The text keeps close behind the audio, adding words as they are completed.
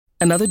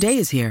Another day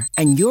is here,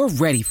 and you're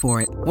ready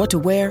for it. What to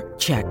wear?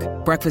 Check.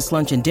 Breakfast,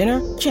 lunch, and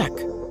dinner? Check.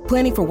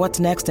 Planning for what's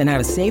next and how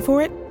to save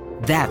for it?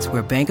 That's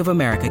where Bank of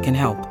America can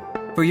help.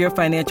 For your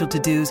financial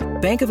to-dos,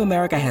 Bank of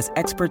America has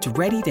experts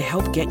ready to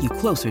help get you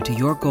closer to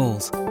your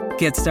goals.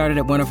 Get started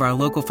at one of our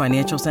local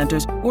financial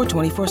centers or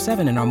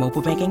 24/7 in our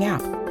mobile banking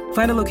app.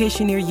 Find a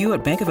location near you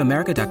at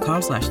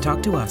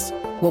bankofamerica.com/talktous.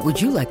 What would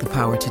you like the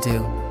power to do?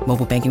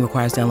 Mobile banking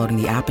requires downloading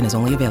the app and is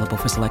only available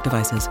for select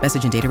devices.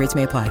 Message and data rates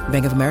may apply.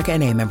 Bank of America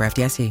N.A., member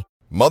FDIC.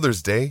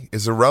 Mother's Day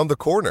is around the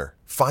corner.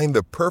 Find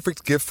the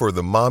perfect gift for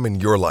the mom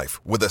in your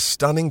life with a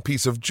stunning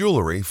piece of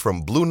jewelry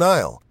from Blue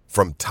Nile.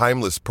 From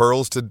timeless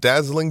pearls to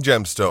dazzling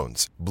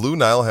gemstones, Blue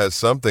Nile has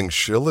something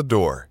she'll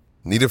adore.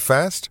 Need it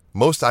fast?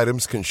 Most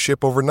items can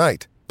ship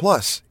overnight.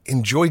 Plus,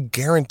 enjoy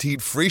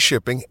guaranteed free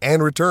shipping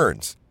and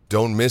returns.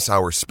 Don't miss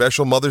our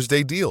special Mother's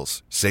Day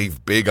deals.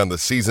 Save big on the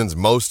season's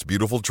most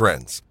beautiful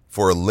trends.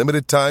 For a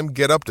limited time,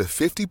 get up to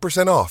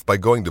 50% off by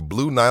going to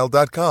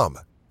BlueNile.com.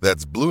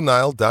 That's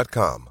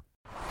BlueNile.com.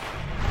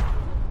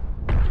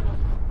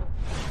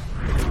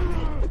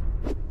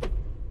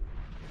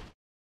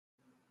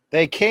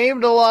 They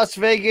came to Las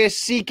Vegas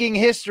seeking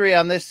history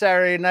on this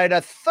Saturday night,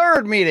 a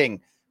third meeting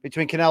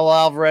between Canelo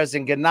Alvarez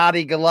and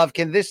Gennadiy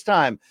Golovkin, this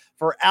time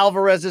for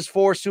Alvarez's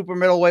 4 super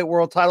middleweight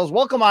world titles.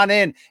 Welcome on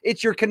in.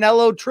 It's your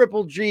Canelo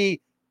Triple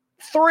G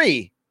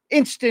 3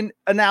 instant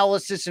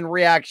analysis and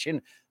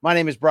reaction. My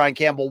name is Brian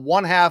Campbell,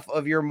 one half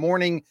of your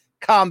morning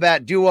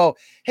combat duo.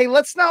 Hey,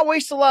 let's not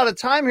waste a lot of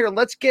time here.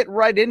 Let's get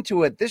right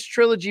into it. This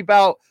trilogy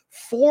bout,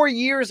 4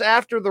 years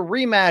after the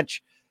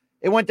rematch,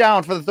 it went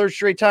down for the third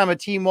straight time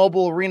at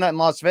T-Mobile Arena in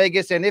Las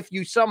Vegas. And if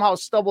you somehow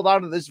stumbled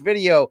onto this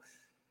video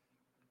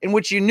in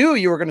which you knew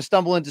you were going to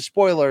stumble into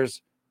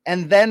spoilers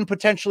and then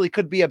potentially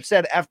could be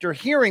upset after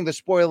hearing the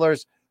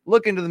spoilers,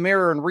 look into the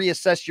mirror and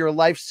reassess your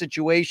life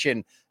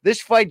situation.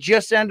 This fight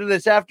just ended.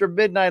 It's after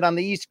midnight on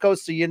the East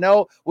Coast, so you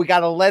know we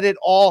got to let it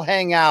all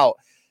hang out.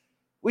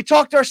 We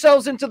talked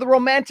ourselves into the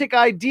romantic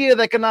idea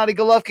that Gennadiy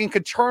Golovkin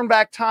could turn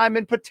back time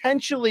and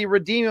potentially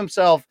redeem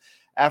himself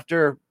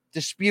after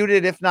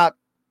disputed, if not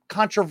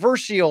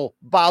controversial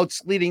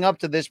bouts leading up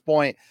to this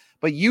point.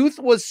 But youth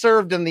was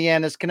served in the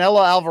end as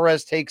Canelo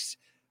Alvarez takes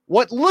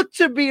what looked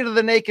to be, to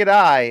the naked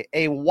eye,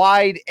 a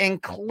wide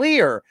and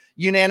clear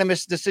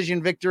unanimous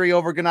decision victory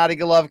over Gennadiy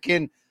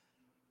Golovkin.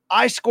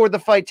 I scored the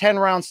fight 10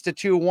 rounds to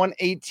 2,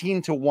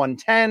 118 to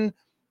 110.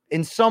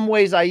 In some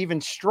ways, I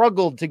even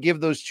struggled to give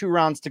those 2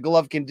 rounds to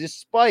Golovkin,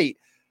 despite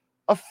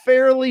a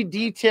fairly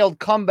detailed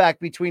comeback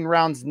between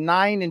rounds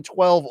 9 and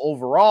 12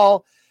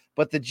 overall.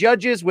 But the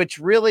judges, which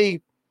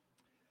really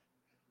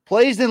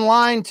plays in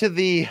line to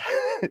the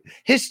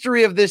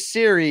history of this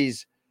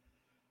series,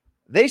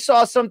 they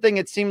saw something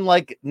it seemed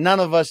like none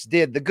of us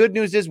did. The good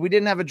news is we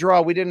didn't have a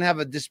draw. We didn't have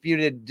a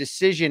disputed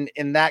decision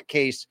in that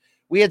case.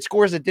 We had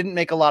scores that didn't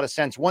make a lot of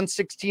sense.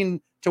 116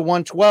 to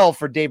 112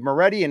 for Dave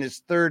Moretti in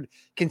his third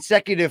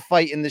consecutive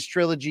fight in this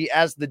trilogy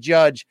as the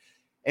judge,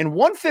 and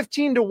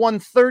 115 to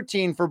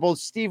 113 for both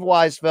Steve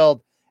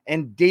Weisfeld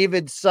and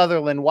David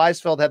Sutherland.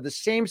 Weisfeld had the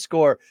same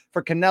score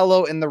for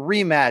Canelo in the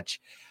rematch.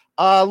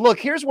 Look,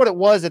 here's what it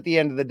was at the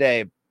end of the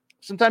day.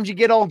 Sometimes you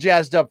get all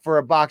jazzed up for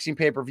a boxing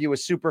pay-per-view, a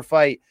super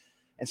fight,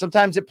 and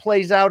sometimes it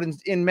plays out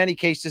in many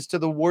cases to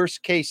the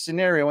worst case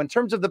scenario. In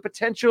terms of the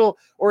potential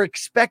or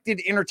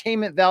expected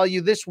entertainment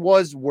value, this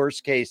was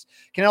worst case.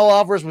 Canelo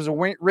Alvarez was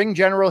a ring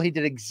general. He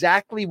did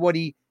exactly what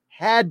he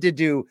had to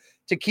do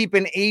to keep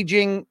an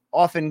aging,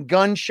 often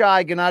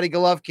gun-shy Gennadiy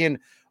Golovkin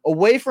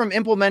away from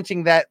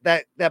implementing that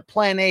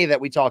plan A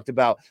that we talked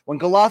about. When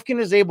Golovkin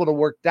is able to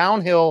work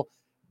downhill,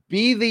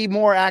 be the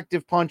more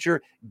active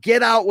puncher,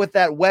 get out with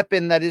that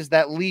weapon that is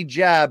that lead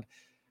jab,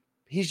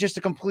 he's just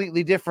a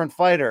completely different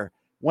fighter.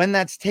 When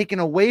that's taken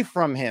away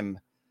from him,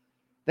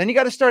 then you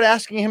got to start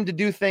asking him to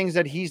do things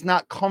that he's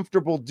not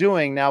comfortable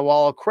doing. Now,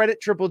 while I'll credit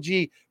Triple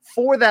G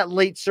for that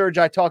late surge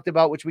I talked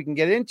about, which we can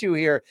get into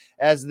here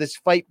as this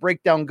fight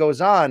breakdown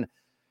goes on,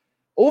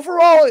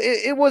 overall,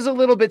 it was a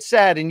little bit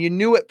sad, and you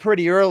knew it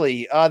pretty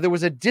early. There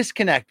was a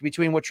disconnect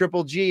between what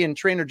Triple G and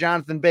trainer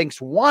Jonathan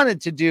Banks wanted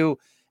to do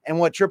and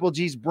what Triple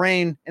G's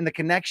brain and the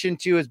connection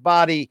to his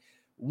body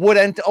would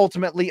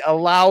ultimately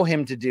allow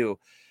him to do.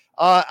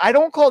 I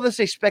don't call this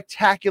a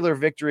spectacular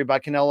victory by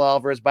Canelo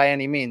Alvarez by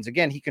any means.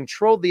 Again, he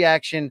controlled the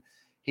action.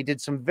 He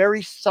did some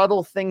very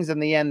subtle things in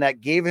the end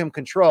that gave him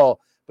control,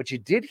 but you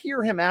did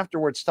hear him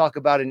afterwards talk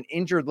about an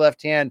injured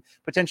left hand,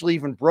 potentially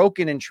even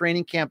broken in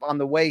training camp on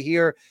the way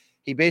here.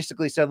 He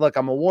basically said, look,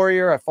 I'm a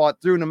warrior. I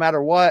fought through no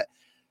matter what.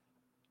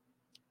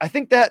 I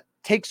think that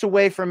takes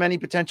away from any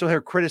potential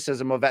here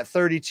criticism of at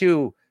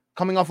 32,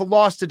 coming off a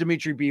loss to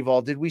Dimitri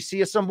Bivol. Did we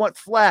see a somewhat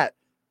flat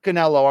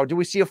Canelo, or do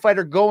we see a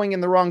fighter going in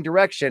the wrong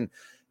direction?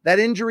 That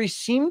injury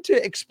seemed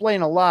to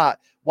explain a lot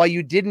why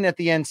you didn't at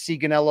the end see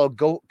Canelo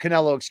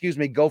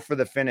go for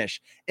the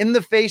finish in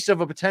the face of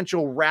a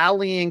potential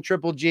rallying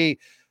Triple G,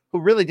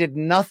 who really did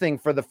nothing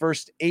for the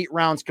first 8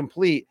 rounds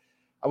complete.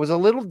 I was a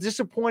little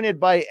disappointed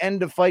by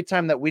end of fight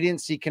time that we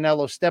didn't see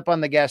Canelo step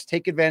on the gas,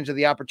 take advantage of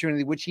the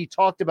opportunity, which he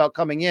talked about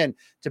coming in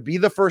to be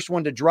the first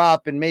one to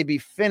drop and maybe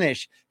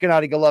finish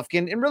Gennadiy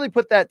Golovkin and really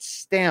put that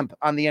stamp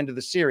on the end of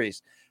the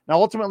series. Now,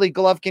 ultimately,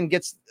 Golovkin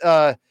gets,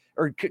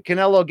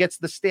 Canelo gets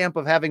the stamp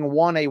of having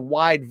won a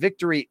wide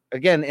victory,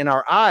 again, in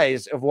our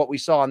eyes of what we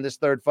saw in this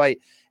third fight.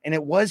 And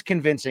it was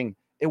convincing.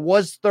 It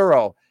was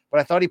thorough.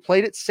 But I thought he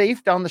played it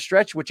safe down the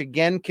stretch, which,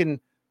 again, can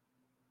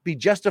be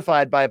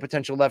justified by a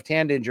potential left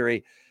hand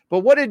injury. But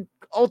what did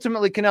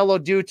ultimately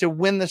Canelo do to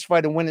win this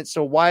fight and win it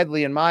so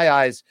widely in my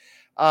eyes?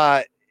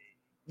 The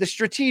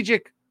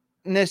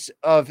strategicness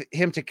of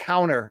him to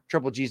counter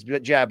Triple G's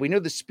jab. We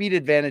knew the speed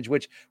advantage,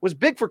 which was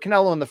big for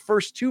Canelo in the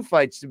first two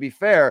fights, to be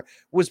fair,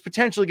 was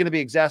potentially going to be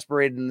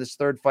exasperated in this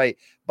third fight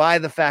by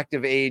the fact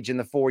of age in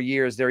the 4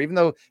 years there. Even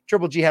though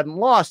Triple G hadn't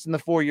lost in the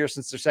 4 years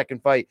since their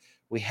second fight,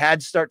 we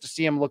had start to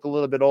see him look a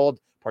little bit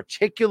old,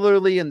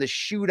 particularly in the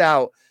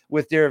shootout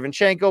with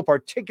Derevyanchenko,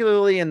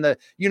 particularly in the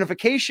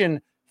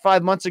unification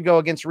 5 months ago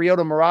against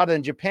Ryota Murata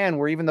in Japan,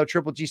 where even though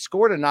Triple G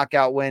scored a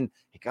knockout win,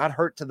 he got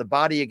hurt to the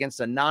body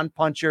against a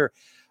non-puncher.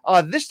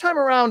 This time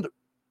around,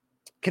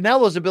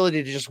 Canelo's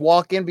ability to just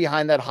walk in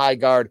behind that high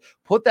guard,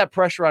 put that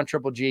pressure on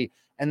Triple G,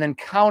 and then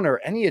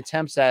counter any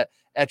attempts at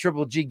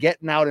Triple G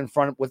getting out in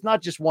front with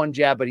not just one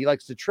jab, but he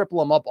likes to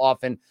triple him up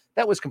often.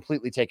 That was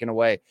completely taken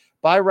away.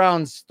 By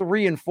rounds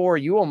 3 and 4,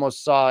 you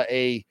almost saw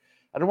I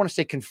don't want to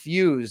say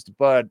confused,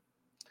 but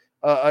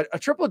a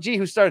Triple G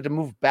who started to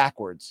move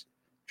backwards.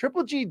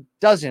 Triple G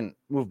doesn't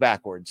move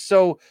backwards.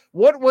 So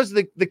what was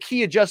the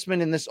key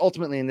adjustment in this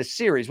ultimately in this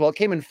series? Well, it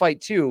came in fight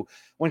 2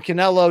 when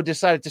Canelo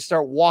decided to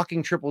start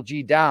walking Triple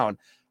G down.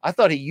 I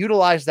thought he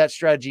utilized that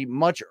strategy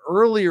much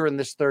earlier in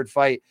this third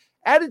fight,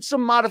 added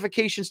some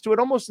modifications to it,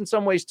 almost in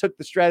some ways took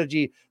the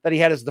strategy that he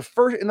had as the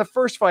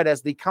first fight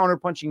as the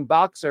counter-punching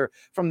boxer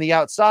from the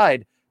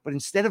outside. But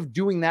instead of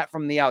doing that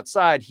from the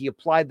outside, he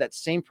applied that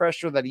same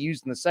pressure that he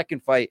used in the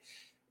second fight,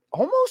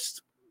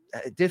 almost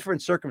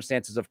different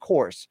circumstances, of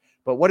course.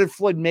 But what did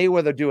Floyd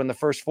Mayweather do in the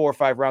first 4 or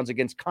 5 rounds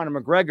against Conor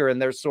McGregor in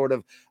their sort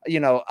of,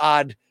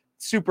 odd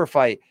super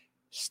fight?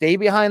 Stay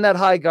behind that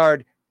high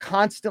guard,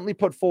 constantly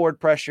put forward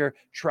pressure,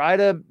 try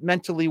to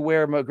mentally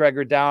wear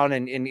McGregor down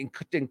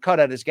and cut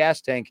at his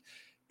gas tank.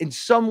 In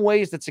some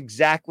ways, that's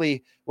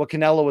exactly what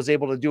Canelo was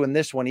able to do in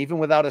this one, even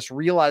without us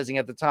realizing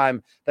at the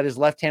time that his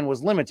left hand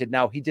was limited.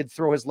 Now, he did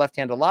throw his left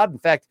hand a lot. In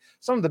fact,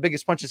 some of the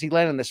biggest punches he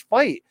landed in this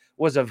fight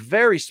was a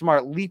very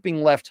smart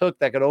leaping left hook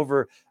that got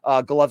over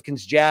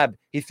Golovkin's jab.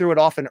 He threw it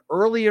often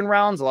early in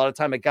rounds. A lot of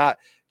time it got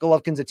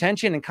Golovkin's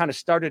attention and kind of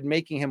started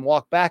making him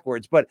walk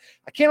backwards. But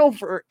I can't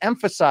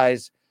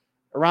overemphasize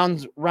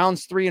around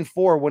rounds 3 and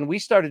 4 when we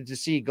started to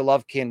see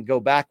Golovkin go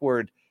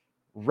backward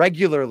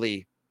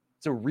regularly.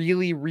 It's a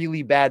really,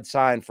 really bad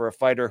sign for a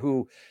fighter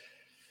who,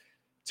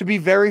 to be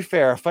very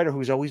fair, a fighter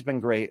who's always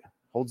been great,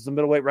 holds the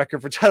middleweight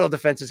record for title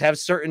defenses, have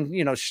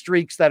certain,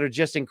 streaks that are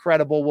just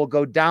incredible, will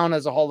go down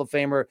as a Hall of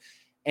Famer.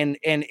 And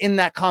in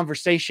that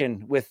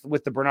conversation with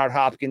the Bernard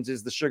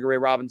Hopkinses, the Sugar Ray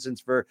Robinsons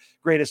for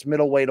greatest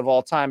middleweight of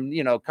all time,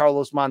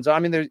 Carlos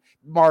Monzo, there's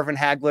Marvin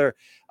Hagler.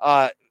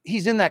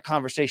 He's in that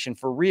conversation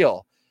for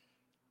real.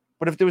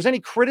 But if there was any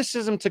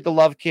criticism to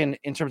Golovkin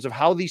in terms of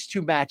how these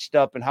two matched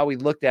up and how we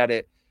looked at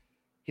it,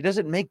 he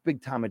doesn't make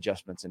big time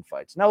adjustments in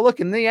fights. Now,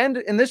 look, in the end,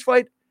 in this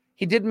fight,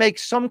 he did make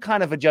some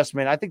kind of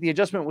adjustment. I think the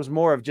adjustment was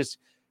more of just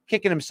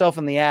kicking himself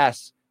in the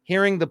ass,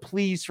 hearing the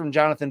pleas from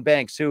Jonathan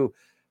Banks, who,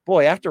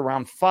 boy, after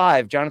round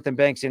 5, Jonathan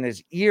Banks in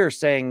his ear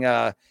saying,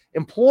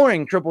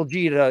 imploring Triple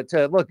G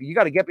to look, you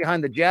got to get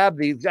behind the jab.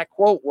 The exact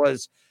quote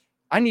was,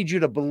 I need you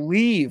to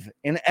believe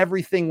in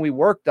everything we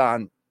worked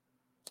on.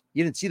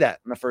 You didn't see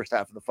that in the first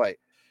half of the fight.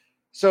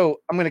 So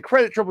I'm going to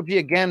credit Triple G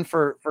again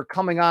for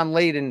coming on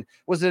late. And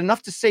was it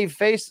enough to save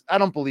face? I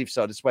don't believe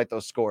so, despite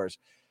those scores.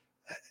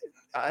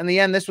 In the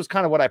end, this was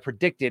kind of what I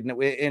predicted.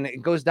 And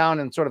it goes down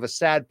in sort of a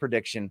sad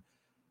prediction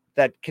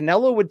that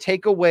Canelo would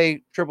take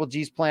away Triple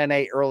G's plan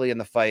A early in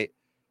the fight.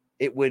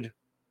 It would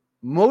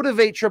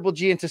motivate Triple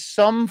G into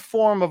some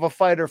form of a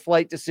fight or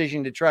flight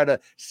decision to try to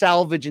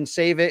salvage and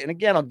save it. And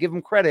again, I'll give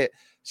him credit,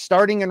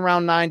 starting in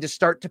round 9 to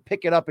start to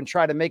pick it up and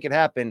try to make it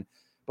happen.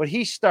 But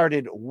he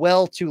started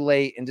well too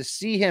late. And to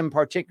see him,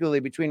 particularly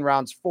between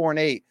rounds 4 and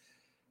 8,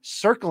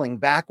 circling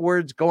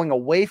backwards, going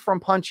away from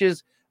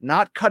punches,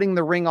 not cutting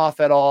the ring off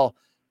at all.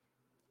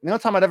 The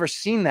only time I'd ever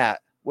seen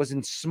that was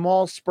in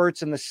small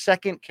spurts in the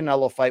second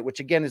Canelo fight, which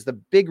again is the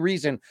big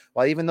reason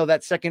why, even though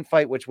that second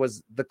fight, which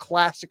was the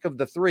classic of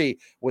the 3,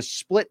 was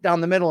split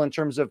down the middle in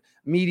terms of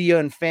media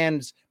and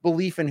fans'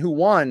 belief in who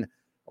won,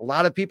 a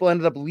lot of people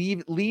ended up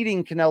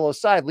leaning Canelo's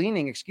side,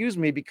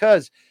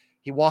 because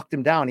he walked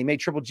him down. He made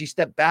Triple G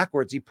step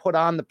backwards. He put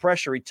on the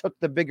pressure. He took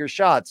the bigger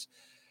shots.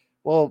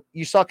 Well,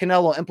 you saw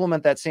Canelo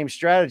implement that same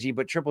strategy,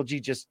 but Triple G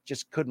just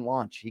couldn't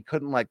launch. He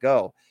couldn't let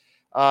go.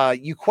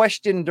 You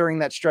questioned during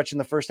that stretch in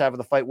the first half of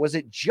the fight, was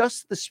it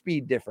just the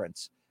speed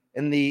difference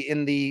in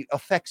the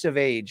effects of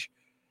age?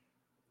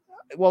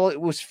 Well, it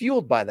was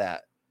fueled by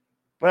that.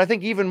 But I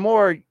think even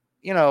more,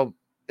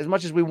 as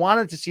much as we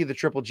wanted to see the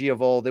Triple G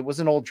of old, it was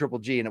an old Triple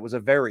G, and it was a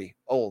very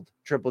old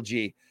Triple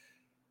G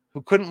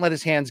who couldn't let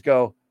his hands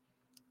go.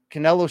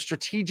 Canelo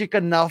strategic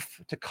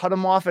enough to cut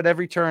him off at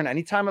every turn.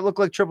 Anytime it looked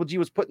like Triple G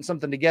was putting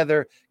something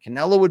together,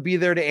 Canelo would be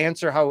there to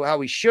answer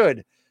how he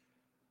should.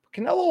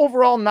 Canelo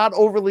overall not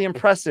overly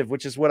impressive,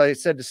 which is what I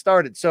said to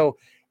start it. So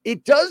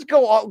it does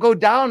go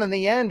down in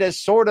the end as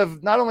sort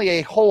of not only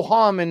a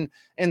ho-hum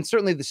and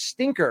certainly the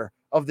stinker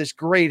of this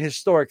great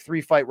historic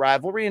 3-fight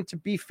rivalry. And to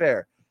be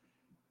fair,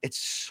 it's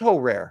so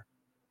rare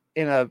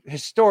in a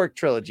historic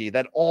trilogy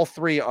that all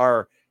three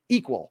are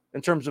equal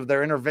in terms of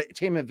their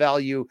entertainment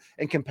value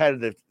and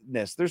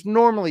competitiveness. There's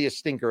normally a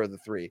stinker of the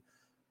three.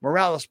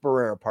 Morales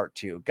Barrera Part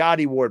 2,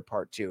 Gotti Ward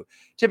Part 2.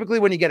 Typically,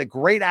 when you get a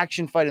great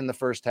action fight in the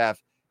first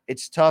half,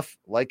 it's tough,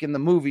 like in the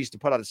movies, to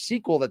put out a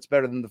sequel that's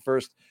better than the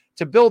first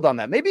to build on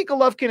that. Maybe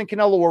Golovkin and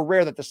Canelo were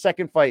rare that the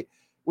second fight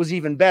was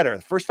even better.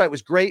 The first fight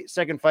was great.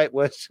 Second fight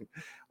was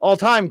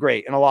all-time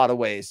great in a lot of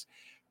ways.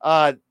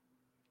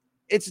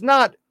 It's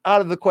not out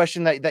of the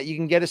question that you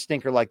can get a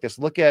stinker like this.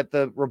 Look at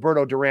the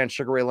Roberto Duran,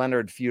 Sugar Ray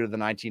Leonard feud of the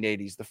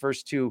 1980s. The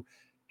first two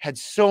had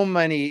so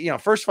many,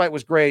 first fight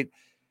was great.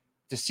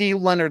 To see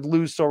Leonard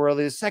lose so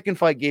early, the second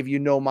fight gave you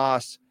no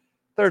moss.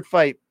 Third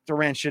fight,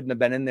 Duran shouldn't have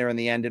been in there in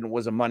the end, and it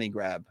was a money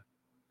grab.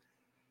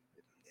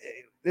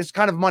 It's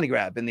kind of money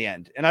grab in the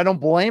end, and I don't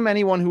blame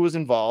anyone who was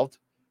involved.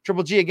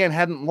 Triple G, again,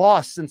 hadn't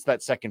lost since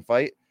that second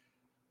fight,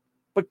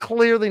 but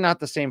clearly not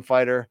the same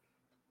fighter.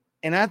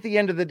 And at the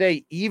end of the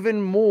day,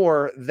 even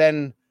more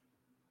than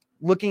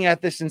looking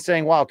at this and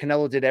saying, wow,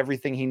 Canelo did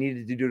everything he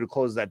needed to do to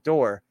close that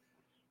door,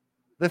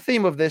 the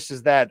theme of this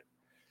is that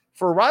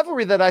for a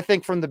rivalry that I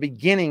think from the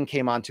beginning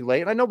came on too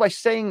late, and I know by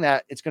saying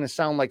that it's going to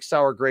sound like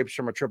sour grapes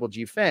from a Triple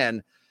G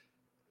fan,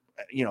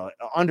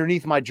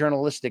 underneath my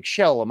journalistic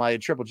shell, am I a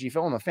Triple G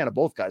fan? I'm a fan of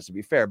both guys, to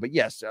be fair. But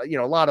yes, a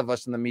lot of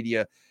us in the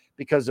media,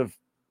 because of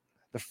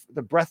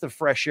the breath of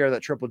fresh air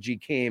that Triple G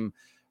came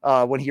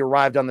when he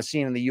arrived on the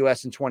scene in the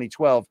U.S. in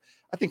 2012,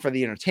 I think for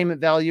the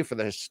entertainment value, for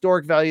the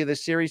historic value of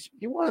this series,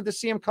 you wanted to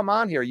see him come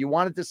on here. You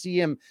wanted to see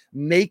him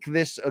make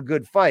this a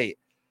good fight.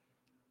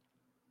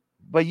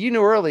 But you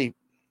knew early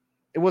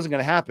it wasn't going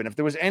to happen. If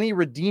there was any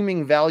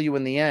redeeming value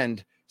in the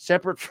end,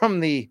 separate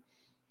from the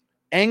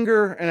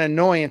anger and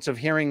annoyance of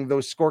hearing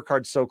those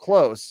scorecards so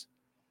close,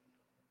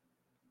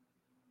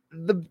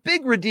 the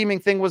big redeeming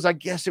thing was, I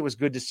guess it was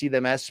good to see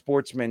them as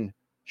sportsmen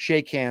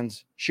shake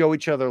hands, show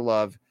each other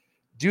love,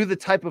 do the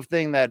type of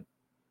thing that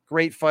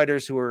great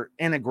fighters who are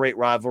in a great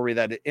rivalry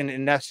that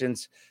in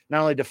essence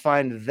not only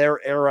defined their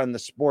era in the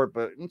sport,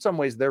 but in some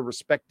ways their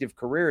respective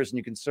careers. And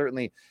you can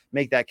certainly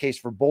make that case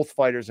for both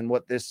fighters and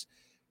what this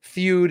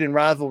feud and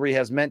rivalry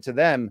has meant to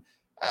them.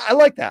 I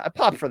like that. I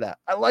pop for that.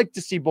 I like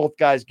to see both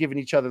guys giving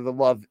each other the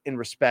love and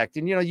respect.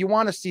 And, you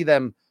want to see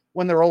them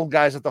when they're old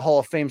guys at the Hall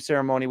of Fame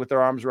ceremony with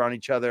their arms around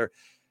each other.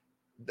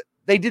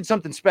 They did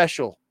something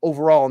special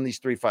overall in these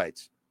three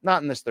fights,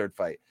 not in this third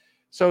fight.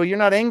 So you're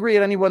not angry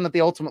at anyone that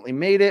they ultimately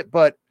made it,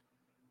 but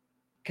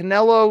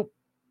Canelo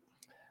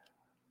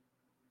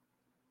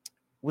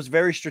was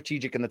very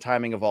strategic in the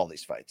timing of all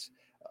these fights.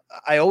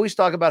 I always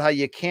talk about how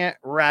you can't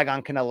rag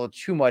on Canelo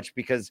too much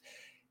because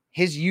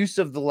his use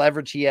of the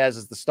leverage he has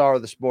as the star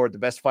of the sport, the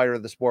best fighter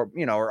of the sport,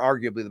 or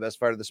arguably the best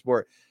fighter of the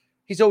sport,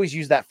 he's always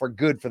used that for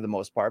good for the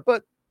most part.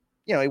 But,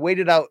 he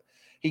waited out.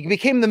 He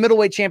became the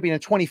middleweight champion in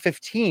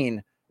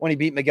 2015 when he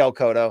beat Miguel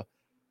Cotto,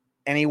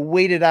 and he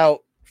waited out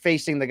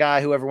facing the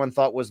guy who everyone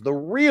thought was the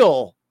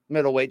real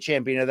middleweight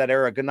champion of that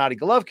era, Gennadiy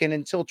Golovkin,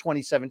 until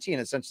 2017,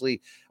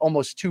 essentially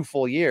almost 2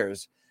 full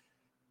years.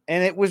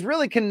 And it was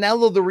really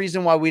Canelo the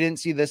reason why we didn't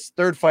see this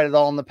third fight at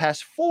all in the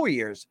past 4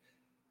 years.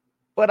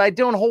 But I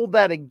don't hold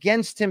that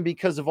against him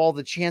because of all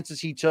the chances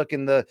he took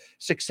and the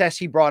success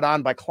he brought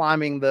on by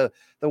climbing the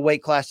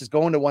weight classes,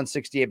 going to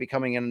 168,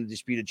 becoming an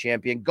undisputed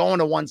champion, going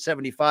to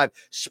 175,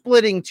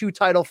 splitting 2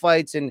 title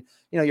fights. And,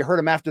 you heard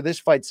him after this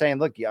fight saying,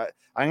 look, I'm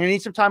going to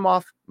need some time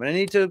off. I'm going to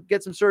need to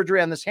get some surgery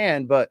on this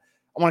hand, but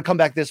I want to come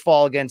back this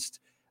fall against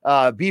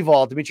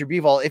Dimitri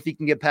Bivol, if he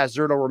can get past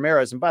Zurdo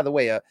Ramirez. And by the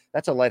way,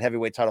 that's a light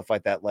heavyweight title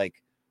fight that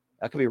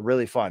could be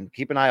really fun.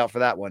 Keep an eye out for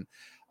that one.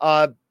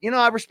 I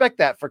respect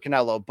that for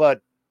Canelo,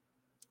 but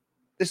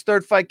this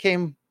third fight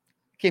came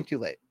too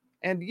late.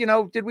 And,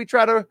 did we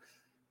try to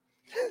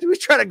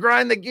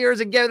grind the gears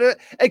and get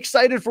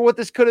excited for what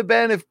this could have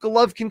been if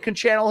Golovkin can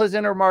channel his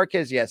inner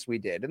Marquez? Yes, we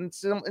did. And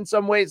in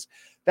some ways,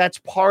 that's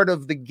part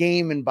of the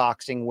game in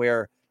boxing,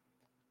 where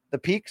the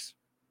peaks,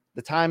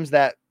 the times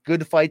that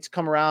good fights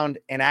come around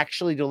and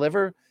actually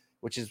deliver,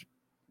 which is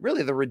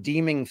really the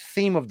redeeming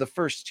theme of the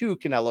first 2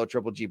 Canelo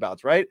Triple G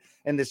bouts, right?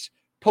 And this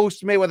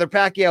post Mayweather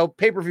Pacquiao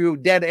pay-per-view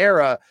dead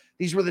era,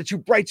 these were the 2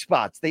 bright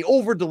spots. They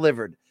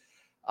over-delivered.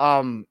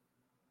 You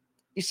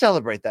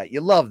celebrate that.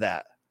 You love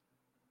that.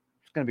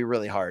 It's going to be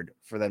really hard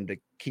for them to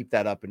keep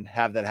that up and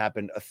have that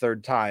happen a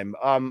third time.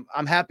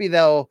 I'm happy,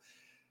 though,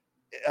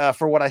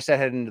 for what I said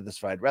heading into this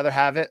fight. I'd rather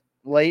have it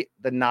late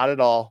than not at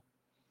all.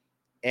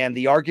 And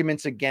the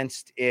arguments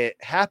against it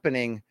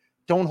happening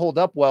don't hold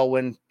up well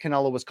when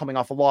Canelo was coming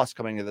off a loss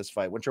coming into this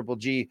fight, when Triple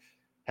G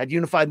had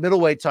unified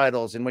middleweight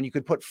titles. And when you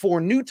could put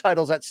 4 new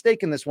titles at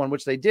stake in this one,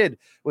 which they did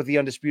with the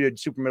undisputed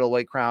super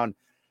middleweight crown,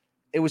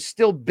 it was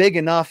still big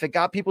enough. It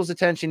got people's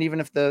attention, even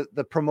if the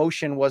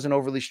promotion wasn't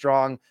overly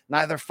strong.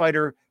 Neither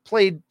fighter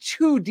played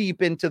too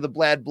deep into the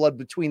bad blood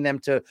between them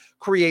to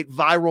create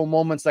viral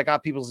moments that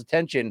got people's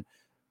attention.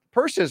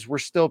 Purses were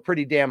still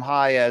pretty damn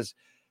high, as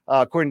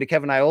according to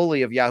Kevin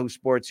Ioli of Yahoo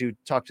Sports, who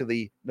talked to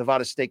the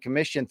Nevada State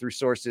Commission through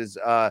sources,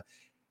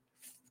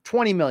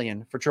 $20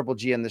 million for Triple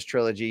G in this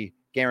trilogy,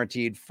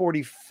 guaranteed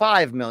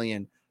 $45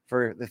 million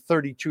for the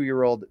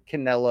 32-year-old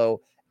Canelo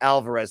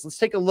Alvarez. Let's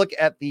take a look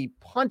at the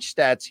punch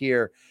stats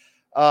here.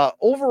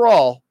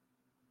 Overall,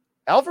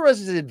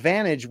 Alvarez's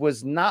advantage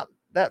was not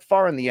that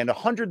far in the end,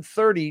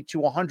 130 to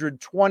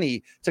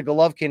 120 to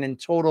Golovkin in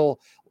total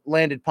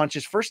landed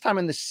punches. First time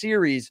in the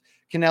series,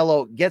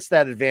 Canelo gets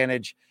that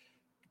advantage.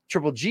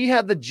 Triple G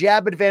had the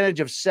jab advantage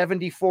of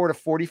 74 to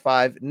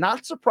 45.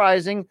 Not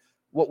surprising.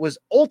 What was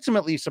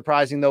ultimately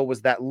surprising, though,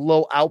 was that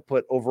low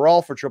output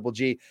overall for Triple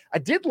G. I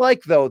did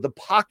like, though, the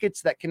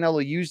pockets that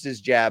Canelo used his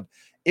jab.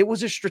 It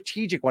was a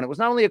strategic one. It was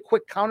not only a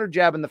quick counter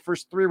jab in the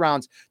first 3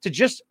 rounds to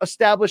just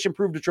establish and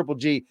prove to Triple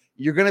G,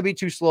 you're going to be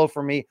too slow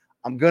for me.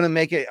 I'm going to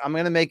make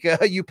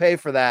you pay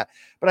for that.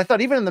 But I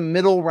thought even in the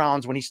middle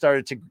rounds when he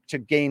started to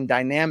gain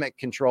dynamic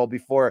control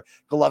before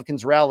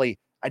Golovkin's rally,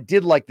 I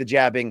did like the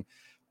jabbing.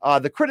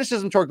 The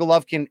criticism toward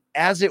Golovkin,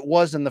 as it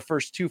was in the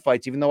first 2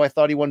 fights, even though I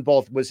thought he won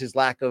both, was his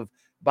lack of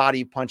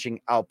body punching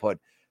output,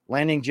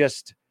 landing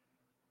just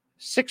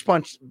 6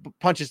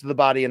 punches to the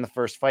body in the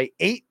first fight,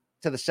 8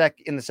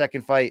 in the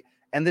second fight,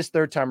 and this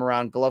third time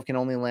around, Golovkin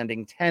only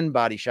landing 10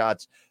 body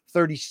shots,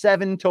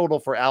 37 total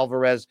for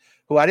Alvarez,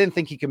 who I didn't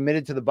think he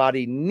committed to the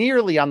body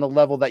nearly on the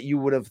level that you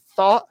would have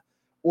thought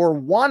or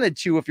wanted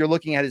to if you're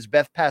looking at his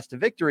best path to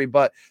victory.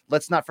 But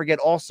let's not forget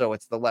also,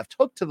 it's the left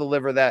hook to the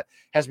liver that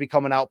has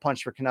become an out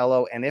punch for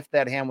Canelo, and if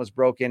that hand was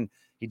broken,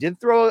 he did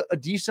throw a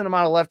decent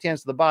amount of left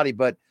hands to the body,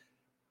 but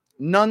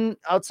none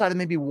outside of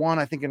maybe one,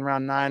 I think in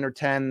round 9 or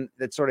 10,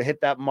 that sort of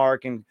hit that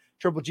mark, and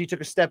Triple G took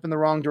a step in the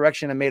wrong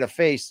direction and made a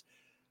face.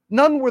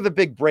 None were the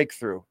big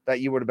breakthrough that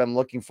you would have been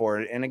looking for.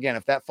 And again,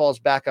 if that falls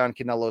back on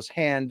Canelo's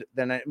hand,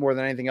 then more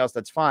than anything else,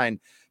 that's fine.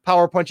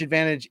 Power punch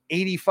advantage,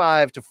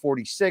 85 to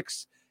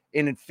 46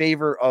 in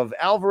favor of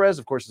Alvarez.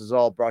 Of course, this is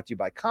all brought to you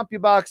by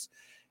CompuBox.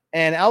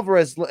 And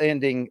Alvarez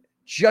landing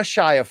just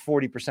shy of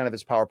 40% of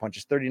his power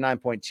punches,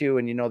 39.2.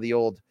 And you know the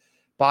old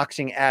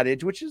boxing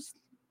adage, which is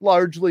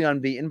largely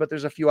unbeaten, but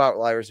there's a few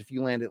outliers. If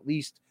you land at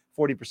least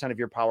 40% of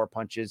your power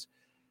punches,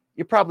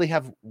 you probably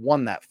have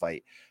won that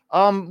fight.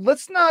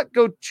 Let's not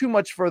go too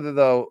much further,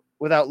 though,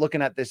 without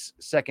looking at this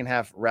second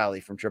half rally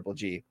from Triple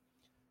G.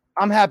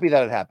 I'm happy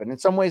that it happened. In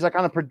some ways, I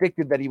kind of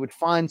predicted that he would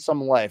find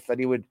some life, that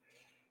he would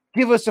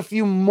give us a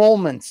few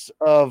moments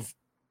of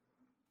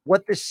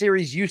what this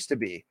series used to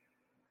be.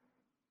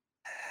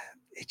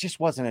 It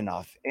just wasn't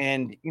enough.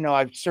 And, you know,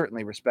 I've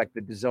certainly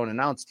respected the Zone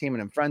Announce team,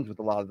 and I'm friends with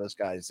a lot of those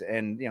guys.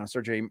 And, you know,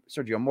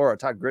 Sergio Moro,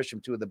 Todd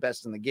Grisham, 2 of the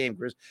best in the game,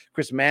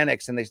 Chris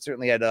Mannix, and they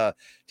certainly had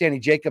Danny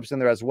Jacobs in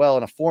there as well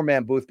in a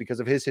 4-man booth because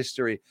of his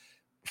history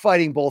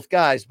fighting both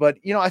guys. But,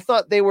 you know, I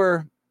thought they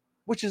were,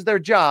 which is their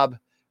job,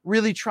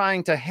 really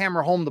trying to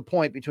hammer home the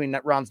point between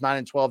rounds 9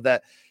 and 12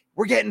 that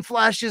we're getting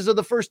flashes of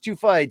the first 2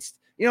 fights.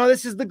 You know,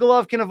 this is the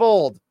Golovkin of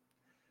old.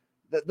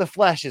 The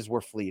flashes were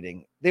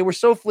fleeting. They were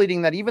so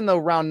fleeting that even though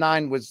round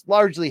 9 was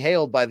largely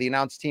hailed by the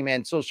announce team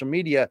and social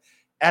media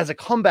as a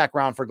comeback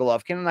round for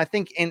Golovkin, and I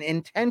think in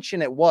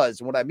intention it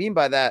was. And what I mean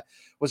by that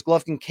was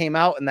Golovkin came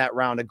out in that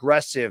round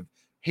aggressive,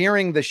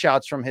 hearing the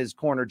shouts from his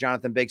corner,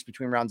 Jonathan Bakes,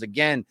 between rounds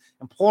again,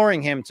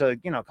 imploring him to,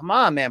 you know, come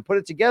on, man, put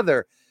it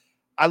together.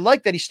 I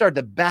like that he started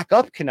to back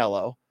up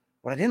Canelo.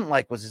 What I didn't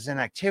like was his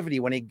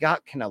inactivity when he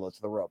got Canelo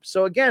to the ropes.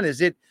 So again,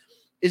 is it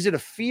a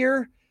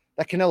fear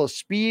that Canelo's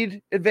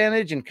speed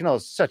advantage, and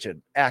Canelo's such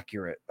an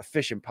accurate,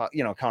 efficient,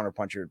 counter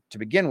puncher to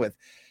begin with?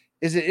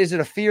 Is it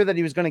a fear that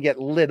he was going to get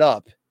lit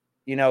up,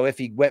 you know, if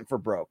he went for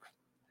broke?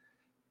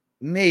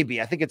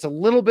 Maybe. I think it's a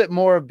little bit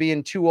more of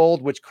being too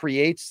old, which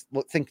creates,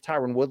 think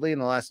Tyron Woodley in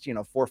the last,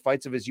 4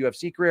 fights of his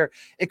UFC career.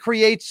 It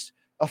creates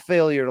a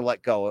failure to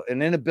let go,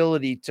 an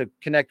inability to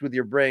connect with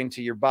your brain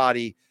to your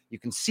body. You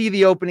can see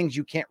the openings.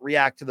 You can't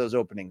react to those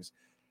openings.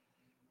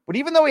 But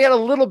even though he had a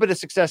little bit of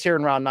success here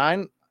in round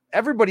 9,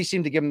 everybody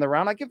seemed to give him the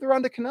round. I give the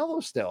round to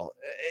Canelo still.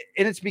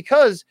 And it's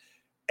because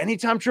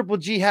anytime Triple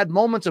G had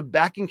moments of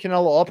backing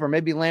Canelo up or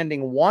maybe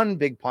landing one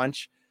big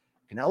punch,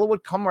 Canelo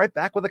would come right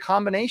back with a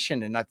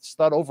combination. And I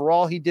thought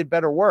overall he did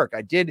better work.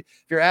 If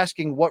you're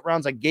asking what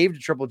rounds I gave to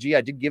Triple G,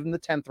 I did give him the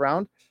 10th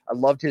round. I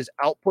loved his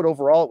output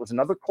overall. It was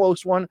another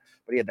close one,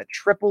 but he had that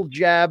triple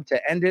jab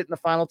to end it in the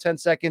final 10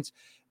 seconds.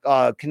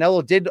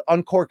 Canelo did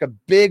uncork a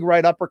big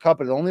right uppercut,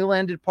 but it only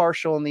landed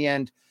partial in the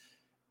end.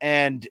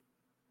 And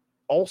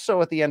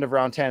also at the end of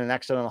round 10, an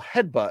accidental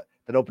headbutt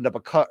that opened up a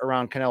cut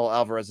around Canelo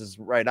Alvarez's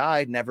right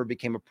eye never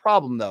became a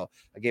problem, though.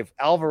 I gave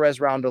Alvarez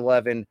round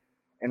 11.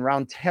 And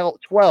round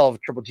 12,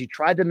 Triple G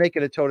tried to make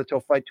it a toe-to-toe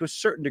fight to a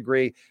certain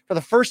degree. For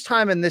the first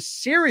time in this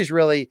series,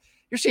 really,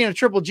 You're seeing a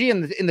Triple G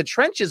in the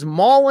trenches,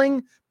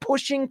 mauling,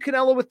 pushing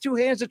Canelo with two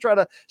hands to try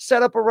to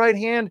set up a right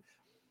hand.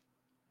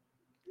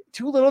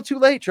 Too little, too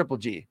late, Triple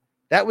G.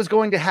 That was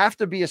going to have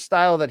to be a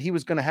style that he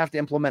was going to have to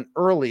implement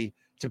early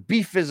to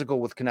be physical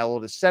with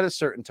Canelo, to set a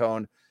certain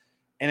tone.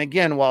 And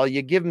again, while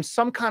you give him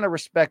some kind of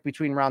respect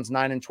between rounds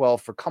 9 and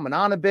 12 for coming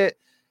on a bit,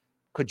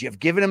 could you have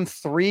given him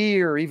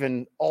 3 or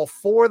even all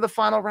 4 of the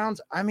final rounds?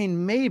 I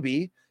mean,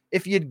 maybe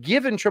if you'd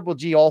given Triple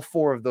G all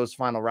 4 of those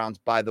final rounds,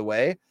 by the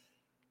way,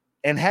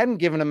 and hadn't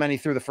given him any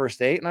through the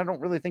first 8, and I don't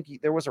really think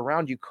there was a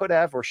round you could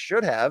have or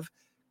should have.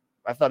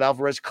 I thought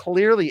Alvarez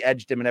clearly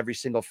edged him in every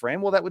single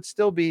frame. Well, that would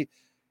still be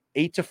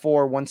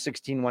 8-4,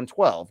 116,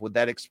 112. Would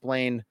that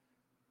explain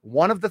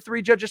one of the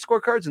 3 judges'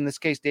 scorecards? In this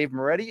case, Dave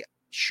Moretti?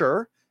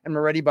 Sure. And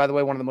Moretti, by the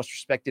way, one of the most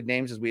respected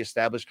names as we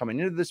established coming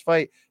into this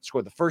fight,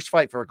 scored the first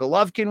fight for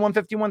Golovkin,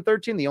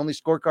 150-113, the only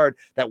scorecard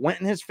that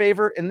went in his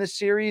favor in this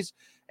series,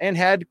 and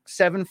had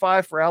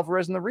 7-5 for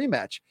Alvarez in the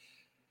rematch.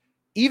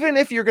 Even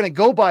if you're going to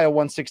go by a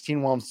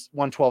 116,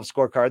 112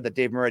 scorecard that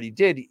Dave Moretti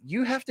did,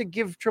 you have to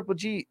give Triple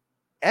G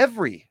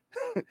every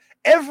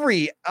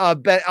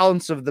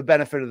ounce of the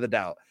benefit of the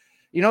doubt.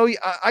 You know,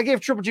 I gave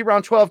Triple G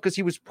round 12 because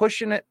he was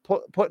pushing it,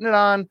 putting it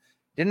on,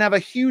 didn't have a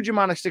huge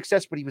amount of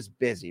success, but he was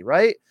busy,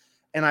 right?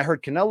 And I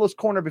heard Canelo's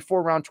corner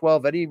before round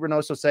 12, Eddie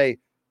Reynoso say,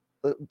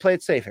 play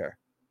it safe here.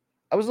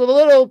 I was a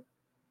little,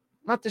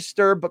 not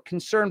disturbed, but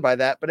concerned by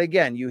that. But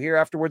again, you hear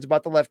afterwards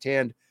about the left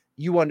hand,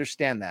 you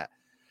understand that.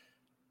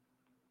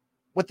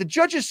 What the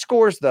judges'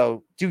 scores,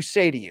 though, do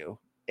say to you,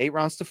 8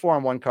 rounds to 4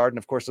 on one card, and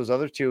of course those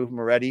other 2,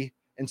 Moretti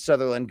and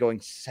Sutherland, going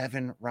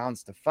 7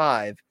 rounds to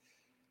 5,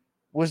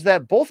 was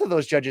that both of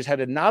those judges had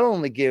to not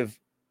only give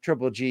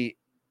Triple G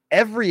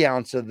every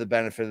ounce of the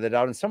benefit of the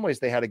doubt, in some ways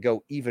they had to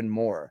go even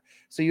more.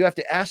 So you have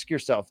to ask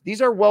yourself,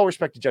 these are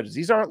well-respected judges.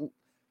 These aren't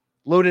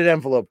loaded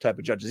envelope type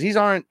of judges. These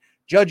aren't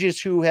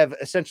judges who have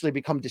essentially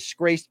become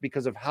disgraced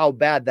because of how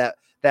bad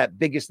that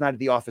biggest night at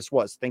the office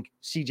was. Think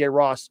CJ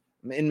Ross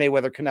in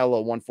Mayweather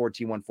Canelo,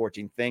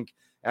 114-114. Think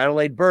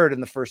Adelaide Bird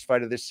in the first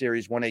fight of this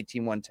series,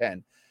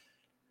 118-110.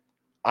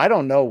 I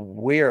don't know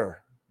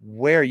where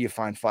you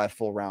find 5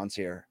 full rounds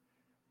here.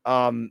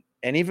 And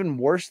even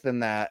worse than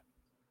that,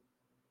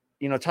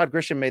 you know, Todd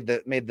Grisham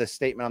made the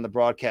statement on the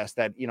broadcast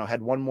that, you know,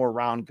 had one more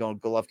round going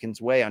Golovkin's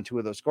way on 2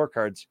 of those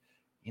scorecards,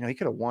 you know, he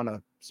could have won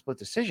a split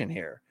decision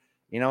here.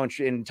 You know,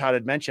 and Todd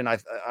had mentioned,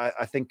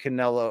 I think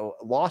Canelo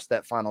lost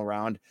that final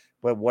round,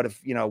 but what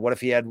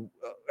if he had,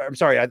 I'm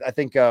sorry, I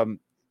think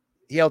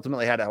he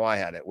ultimately had it how I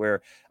had it,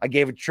 where I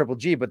gave it to Triple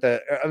G, but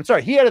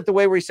he had it the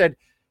way where he said,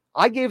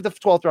 I gave the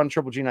 12th round to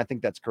Triple G, and I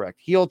think that's correct.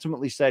 He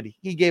ultimately said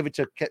he gave it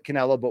to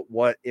Canelo, but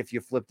what if you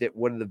flipped it?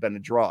 Would it have been a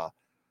draw?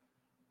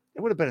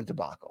 It would have been a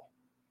debacle.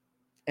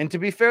 And to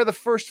be fair, the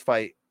first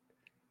fight,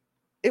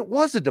 it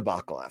was a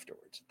debacle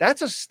afterwards.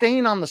 That's a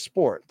stain on the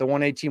sport, the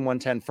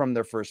 118-110 from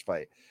their first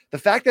fight. The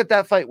fact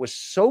that fight was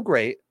so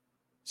great,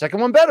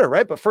 second one better,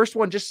 right? But first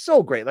one just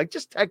so great, like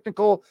just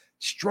technical,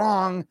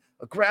 strong,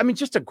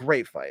 just a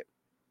great fight.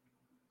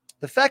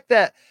 The fact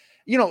that,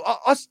 you know,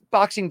 us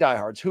boxing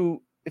diehards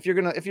who, if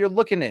you're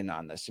looking in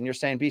on this and you're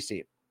saying,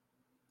 BC,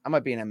 I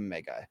might be an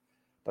MMA guy,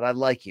 but I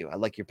like you. I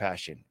like your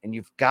passion. And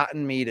you've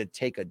gotten me to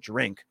take a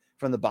drink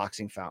from the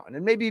boxing fountain.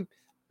 And maybe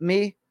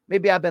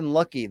I've been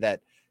lucky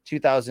that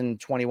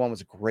 2021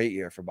 was a great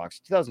year for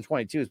boxing.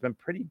 2022 has been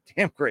pretty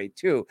damn great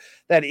too.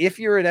 That if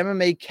you're an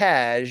MMA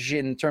cash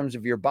in terms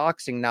of your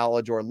boxing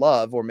knowledge or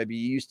love, or maybe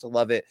you used to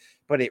love it,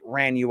 but it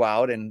ran you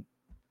out. And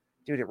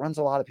dude, it runs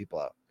a lot of people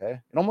out. Okay.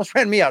 It almost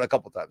ran me out a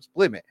couple times.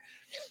 Believe me.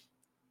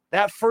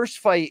 That first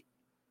fight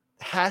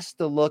has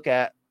to look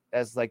at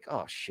as like,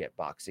 oh shit,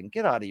 boxing,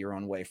 get out of your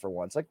own way for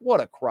once. Like,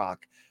 what a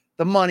crock.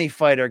 The money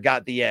fighter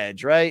got the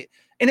edge, right?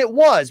 And it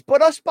was,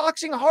 but us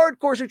boxing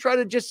hardcores who try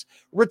to just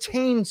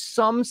retain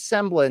some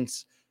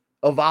semblance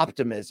of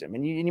optimism.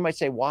 And you might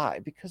say, why?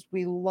 Because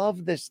we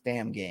love this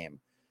damn game.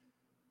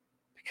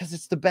 Because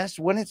it's the best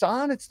when it's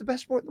on, it's the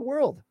best sport in the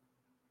world.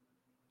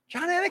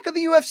 John Anik of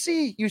the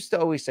UFC used to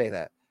always say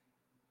that.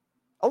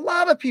 A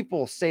lot of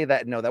people say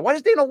that and know that. Why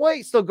does Dana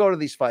White still go to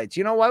these fights?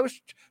 You know, why was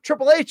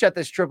Triple H at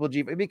this Triple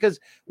G? Because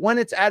when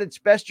it's at its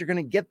best, you're going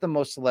to get the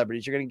most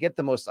celebrities. You're going to get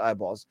the most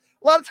eyeballs.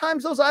 A lot of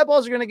times those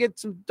eyeballs are going to get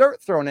some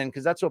dirt thrown in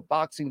because that's what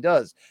boxing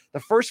does. The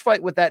first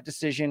fight with that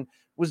decision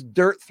was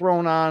dirt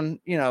thrown on,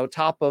 you know,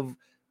 top of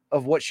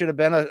what should have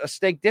been a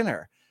steak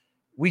dinner.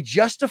 We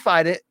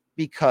justified it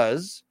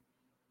because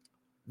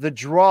the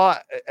draw,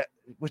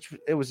 which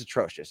it was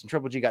atrocious, and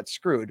Triple G got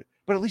screwed,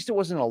 but at least it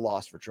wasn't a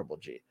loss for Triple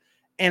G.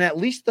 And at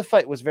least the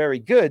fight was very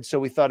good. So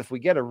we thought if we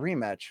get a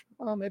rematch,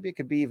 well, maybe it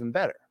could be even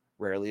better.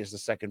 Rarely is the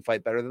second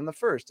fight better than the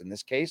first. In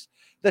this case,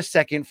 the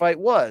second fight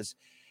was.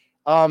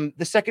 The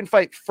second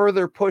fight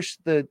further pushed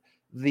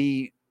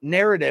the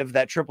narrative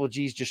that Triple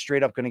G's just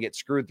straight up going to get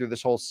screwed through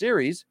this whole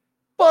series.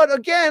 But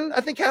again, I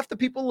think half the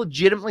people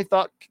legitimately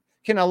thought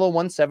Canelo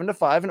won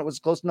 7-5, and it was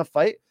a close enough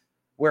fight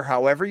where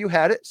however you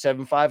had it,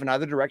 7-5 in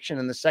either direction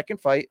in the second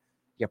fight,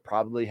 you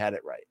probably had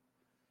it right.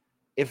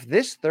 If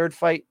this third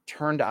fight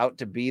turned out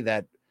to be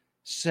that,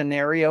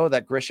 scenario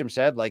that Grisham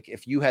said, like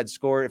if you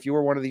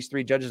were one of these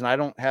three judges, and I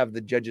don't have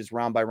the judges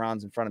round by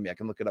rounds in front of me, I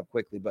can look it up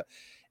quickly, but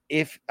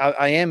if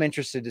I am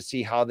interested to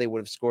see how they would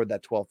have scored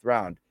that 12th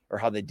round, or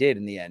how they did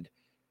in the end.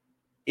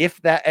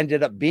 If that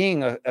ended up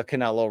being a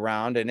Canelo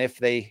round, and if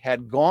they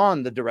had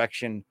gone the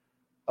direction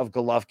of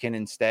Golovkin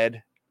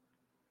instead,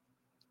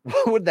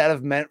 what would that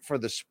have meant for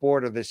the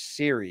sport of this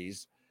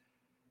series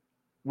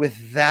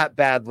with that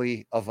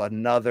badly of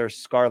another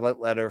scarlet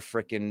letter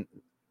freaking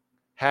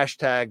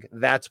hashtag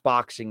that's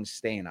boxing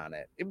stain on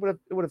it? It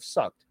would have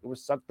sucked. It would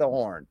suck the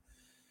horn.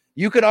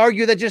 You could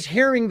argue that just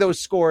hearing those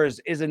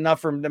scores is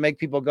enough for them to make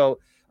people go,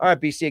 all right,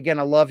 BC, again,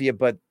 I love you,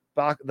 but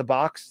the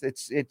box,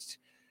 it's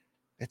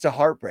a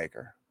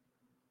heartbreaker.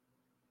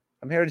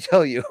 I'm here to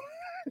tell you,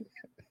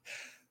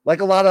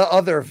 like a lot of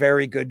other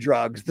very good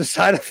drugs, the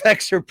side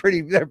effects are pretty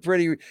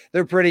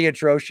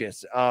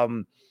atrocious. It's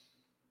a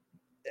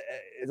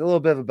little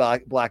bit of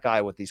a black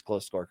eye with these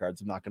close scorecards.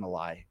 I'm not going to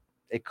lie.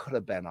 It could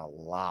have been a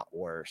lot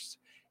worse.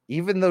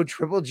 Even though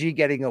Triple G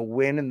getting a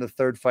win in the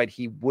third fight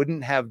he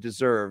wouldn't have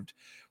deserved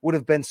would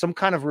have been some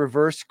kind of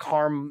reverse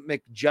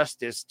karmic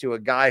justice to a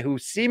guy who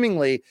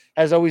seemingly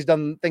has always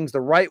done things the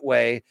right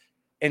way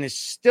and is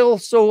still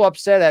so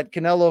upset at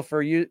Canelo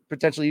for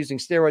potentially using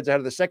steroids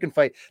ahead of the second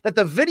fight that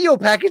the video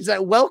package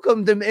that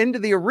welcomed him into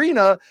the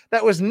arena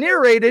that was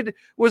narrated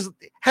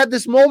had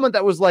this moment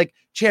that was like,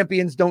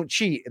 champions don't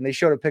cheat. And they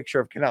showed a picture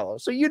of Canelo.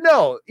 So,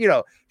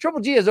 Triple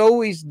G has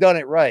always done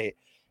it right.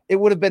 It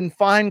would have been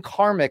fine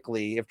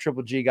karmically if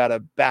Triple G got a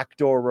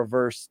backdoor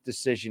reverse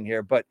decision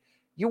here, but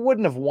you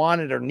wouldn't have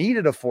wanted or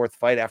needed a fourth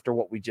fight after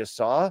what we just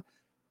saw.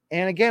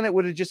 And again, it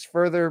would have just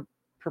further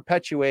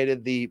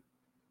perpetuated the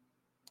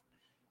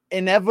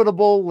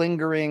inevitable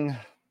lingering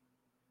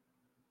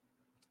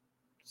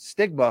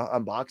stigma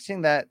on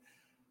boxing that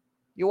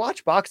you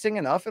watch boxing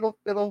enough,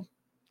 it'll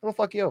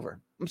fuck you over.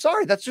 I'm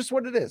sorry. That's just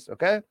what it is.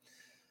 Okay.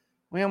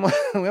 We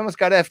almost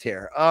got effed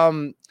here.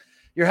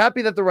 You're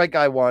happy that the right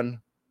guy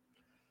won.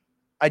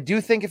 I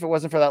do think if it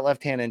wasn't for that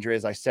left hand injury,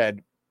 as I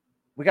said,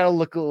 we got to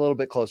look a little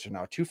bit closer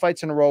now. 2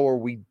 fights in a row where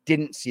we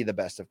didn't see the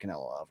best of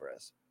Canelo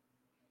Alvarez.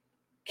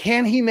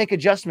 Can he make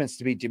adjustments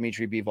to beat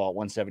Dimitri Bivol at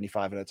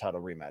 175 in a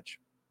title rematch?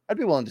 I'd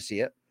be willing to see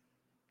it.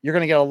 You're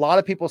going to get a lot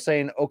of people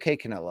saying, okay,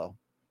 Canelo,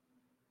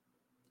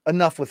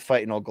 enough with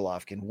fighting old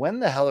Golovkin. When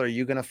the hell are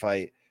you going to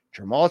fight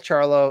Jermall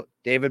Charlo,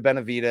 David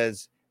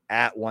Benavidez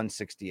at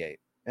 168?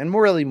 And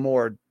really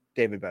more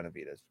David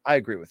Benavidez. I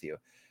agree with you.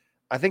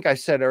 I think I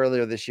said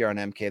earlier this year on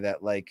MK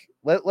that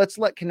let's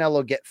let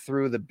Canelo get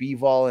through the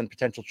Bivol and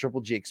potential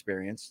Triple G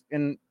experience.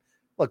 And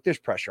look, there's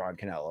pressure on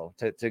Canelo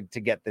to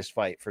get this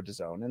fight for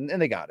DAZN,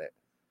 and they got it.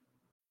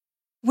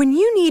 When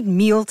you need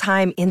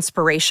mealtime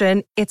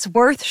inspiration, it's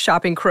worth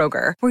shopping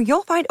Kroger, where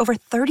you'll find over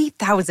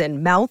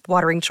 30,000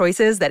 mouth-watering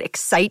choices that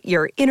excite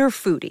your inner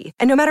foodie.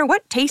 And no matter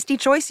what tasty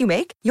choice you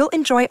make, you'll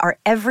enjoy our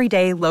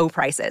everyday low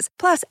prices,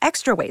 plus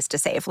extra ways to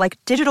save, like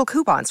digital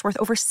coupons worth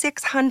over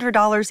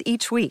 $600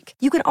 each week.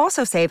 You can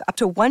also save up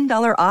to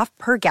 $1 off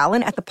per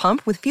gallon at the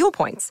pump with fuel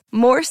points.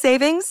 More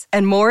savings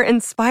and more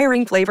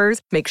inspiring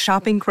flavors make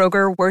shopping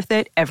Kroger worth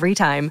it every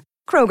time.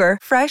 Kroger,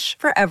 fresh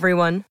for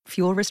everyone.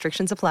 Fuel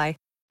restrictions apply.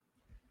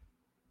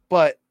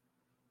 But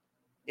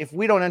if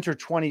we don't enter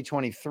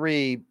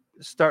 2023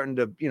 starting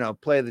to,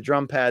 play the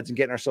drum pads and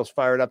getting ourselves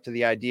fired up to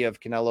the idea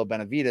of Canelo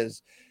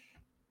Benavidez,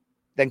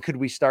 then could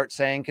we start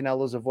saying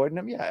Canelo's avoiding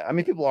him? Yeah. I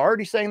mean, people are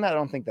already saying that. I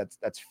don't think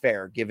that's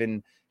fair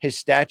given his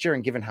stature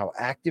and given how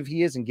active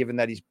he is and given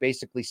that he's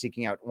basically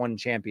seeking out one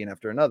champion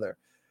after another.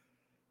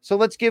 So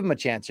let's give him a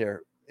chance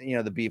here, the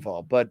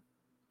Bivol. But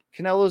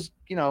Canelo's,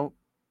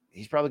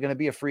 he's probably going to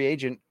be a free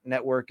agent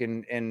network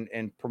and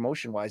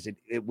promotion wise.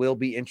 It will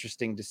be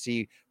interesting to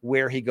see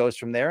where he goes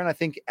from there. And I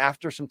think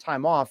after some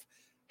time off,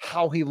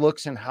 how he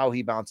looks and how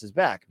he bounces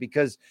back,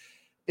 because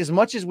as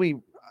much as we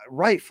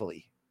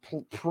rightfully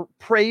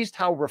praised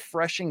how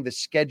refreshing the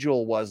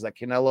schedule was that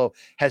Canelo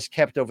has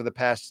kept over the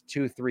past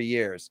 2-3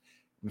 years,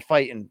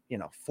 fighting,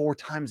 4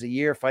 times a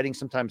year, fighting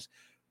sometimes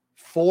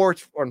 4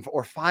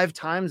 or 5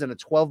 times in a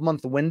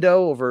 12-month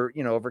window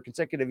over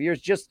consecutive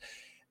years,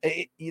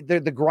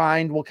 the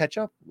grind will catch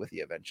up with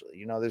you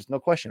eventually. There's no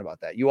question about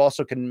that. You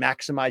also can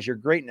maximize your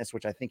greatness,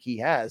 which I think he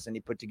has. And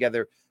he put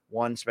together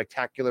one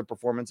spectacular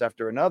performance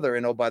after another.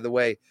 And, oh, by the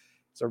way,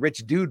 it's a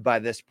rich dude by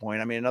this point.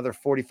 I mean, another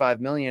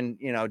 45 million,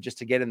 just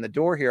to get in the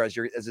door here as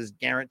his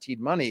guaranteed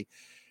money.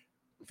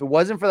 If it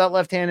wasn't for that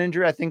left-hand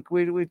injury, I think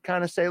we'd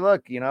kind of say,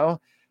 look,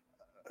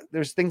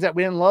 there's things that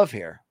we didn't love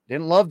here.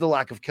 Didn't love the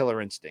lack of killer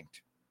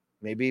instinct.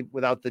 Maybe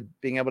without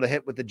being able to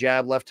hit with the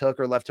jab, left hook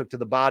or left hook to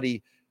the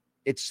body,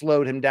 it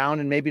slowed him down.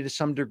 And maybe to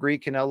some degree,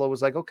 Canelo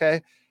was like,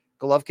 okay,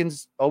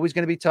 Golovkin's always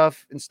going to be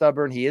tough and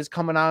stubborn. He is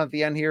coming on at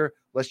the end here.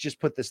 Let's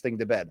just put this thing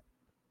to bed.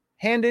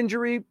 Hand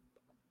injury,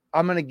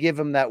 I'm going to give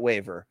him that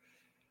waiver.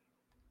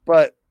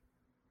 But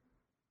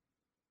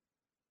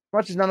as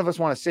much as none of us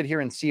want to sit here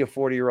and see a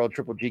 40-year-old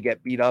Triple G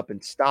get beat up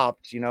and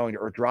stopped,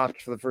 or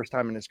dropped for the first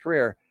time in his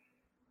career,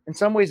 in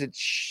some ways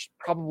it's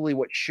probably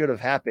what should have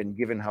happened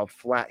given how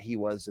flat he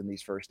was in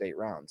these first 8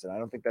 rounds. And I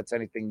don't think that's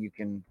anything you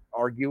can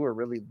argue or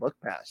really look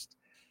past.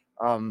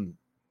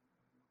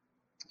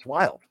 It's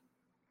wild.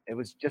 It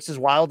was just as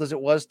wild as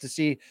it was to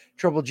see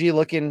Canelo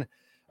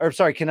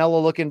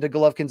look into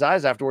Golovkin's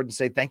eyes afterward and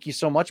say, "Thank you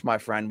so much, my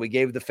friend. We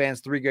gave the fans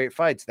 3 great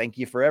fights. Thank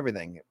you for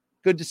everything."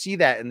 Good to see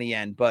that in the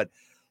end, but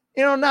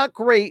not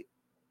great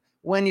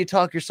when you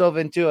talk yourself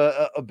into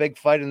a big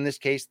fight. In this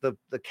case, the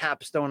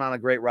capstone on a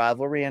great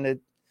rivalry, and it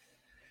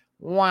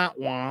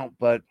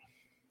but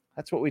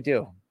that's what we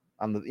do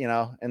on the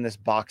in this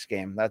box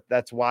game.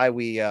 That's why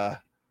we watch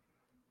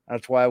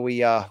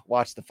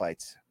the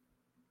fights.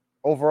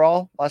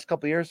 Overall, last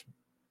couple of years,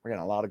 we're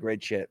getting a lot of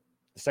great shit.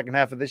 The second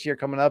half of this year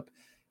coming up,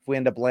 if we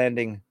end up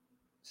landing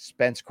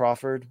Spence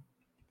Crawford,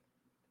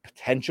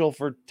 potential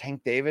for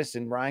Tank Davis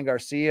and Ryan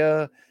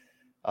Garcia,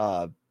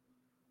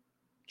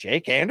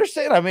 Jake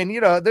Anderson.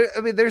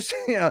 There's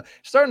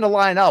starting to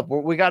line up.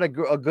 We got a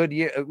good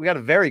year. We got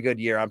a very good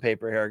year on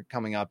paper here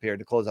coming up here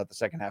to close out the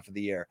second half of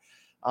the year.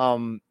 I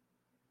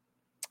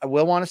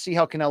will want to see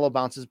how Canelo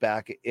bounces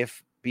back.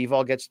 If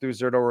Bivol gets through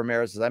Zurdo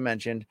Ramirez, as I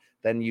mentioned,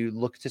 then you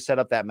look to set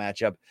up that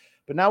matchup.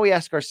 But now we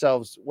ask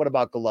ourselves, what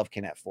about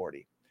Golovkin at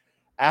 40?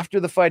 After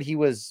the fight, he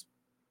was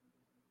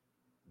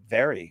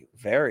very,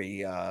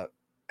 very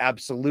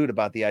absolute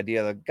about the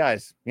idea that,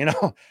 guys,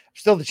 I'm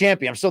still the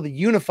champion. I'm still the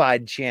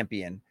unified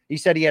champion. He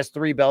said he has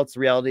 3 belts.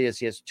 The reality is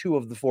he has 2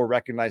 of the 4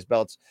 recognized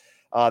belts.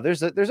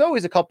 There's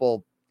always a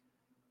couple.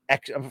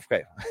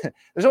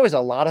 There's always a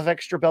lot of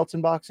extra belts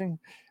in boxing,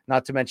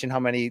 not to mention how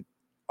many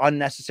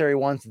unnecessary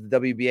ones that the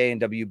WBA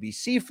and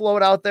WBC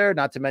float out there,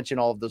 not to mention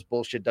all of those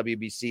bullshit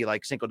WBC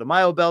like Cinco de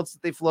Mayo belts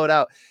that they float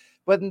out.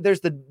 But there's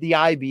the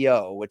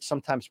IBO, which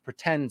sometimes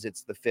pretends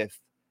it's the 5th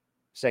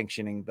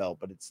sanctioning belt,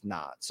 but it's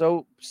not.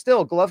 So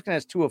still, Golovkin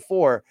has 2 of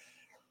 4.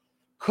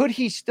 Could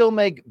he still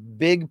make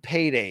big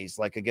paydays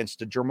like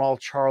against a Jermall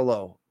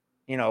Charlo,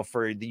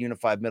 for the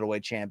unified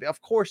middleweight champion?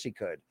 Of course he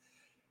could.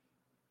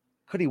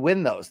 Could he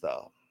win those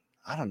though?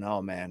 I don't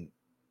know, man.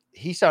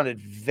 He sounded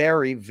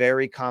very,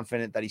 very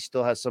confident that he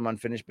still has some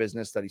unfinished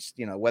business, that he's,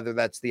 whether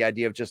that's the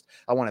idea of just,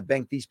 I want to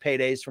bank these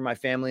paydays for my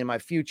family and my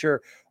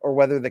future, or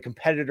whether the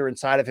competitor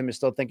inside of him is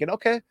still thinking,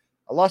 okay,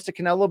 I lost to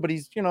Canelo, but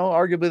he's,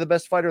 arguably the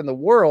best fighter in the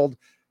world.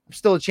 I'm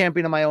still a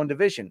champion in my own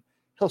division.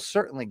 He'll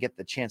certainly get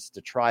the chance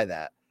to try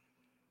that.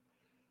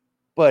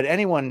 But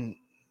anyone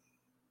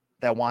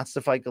that wants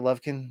to fight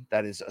Golovkin,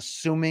 that is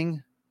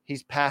assuming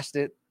he's past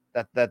it,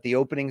 that the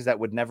openings that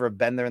would never have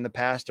been there in the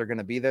past are going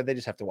to be there, they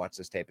just have to watch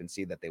this tape and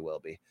see that they will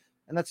be.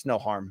 And that's no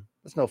harm.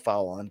 That's no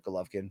foul on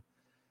Golovkin.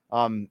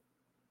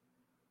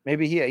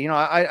 Maybe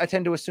I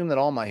tend to assume that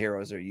all my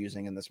heroes are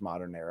using in this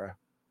modern era.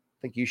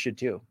 I think you should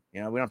too. We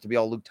don't have to be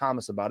all Luke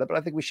Thomas about it, but I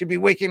think we should be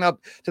waking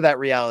up to that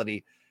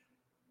reality.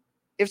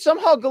 If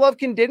somehow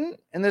Golovkin didn't,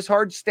 and this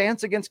hard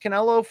stance against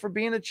Canelo for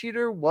being a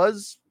cheater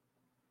was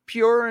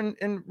pure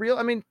and real,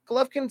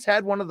 Golovkin's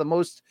had one of the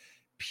most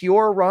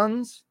pure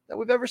runs that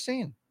we've ever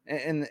seen.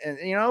 And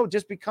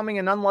just becoming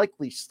an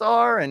unlikely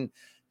star and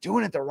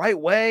doing it the right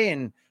way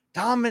and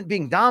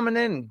being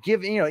dominant and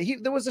giving,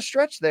 there was a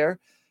stretch there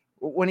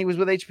when he was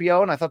with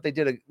HBO, and I thought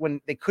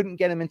when they couldn't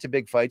get him into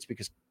big fights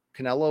because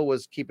Canelo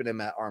was keeping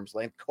him at arm's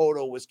length.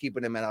 Cotto was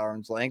keeping him at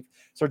arm's length.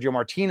 Sergio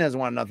Martinez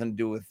wanted nothing to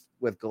do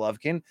with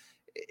Golovkin.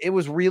 It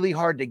was really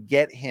hard to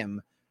get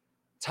him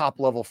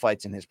top level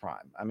fights in his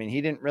prime. He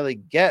didn't really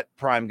get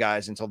prime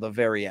guys until the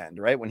very end,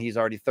 right? When he's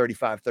already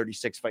 35,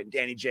 36 fighting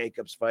Danny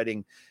Jacobs,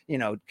 fighting,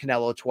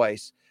 Canelo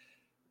twice.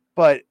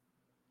 But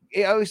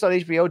I always thought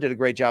HBO did a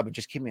great job of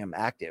just keeping him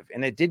active.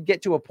 And it did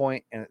get to a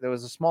point, and there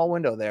was a small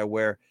window there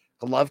where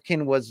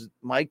Golovkin was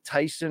Mike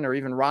Tyson or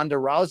even Ronda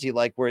Rousey,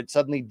 like where it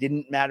suddenly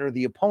didn't matter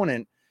the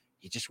opponent.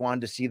 He just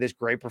wanted to see this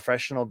great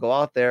professional go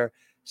out there,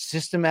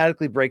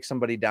 systematically break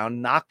somebody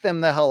down, knock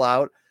them the hell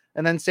out,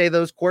 and then say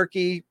those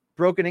quirky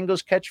broken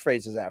English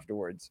catchphrases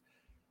afterwards.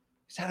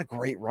 He's had a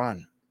great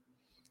run.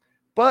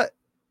 But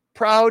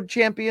proud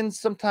champions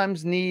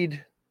sometimes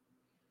need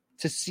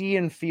to see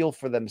and feel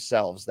for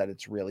themselves that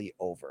it's really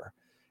over.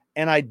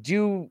 And I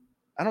don't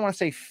want to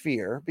say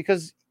fear,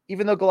 because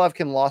even though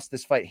Golovkin lost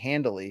this fight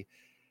handily,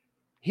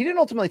 he didn't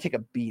ultimately take a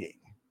beating.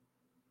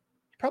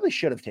 He probably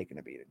should have taken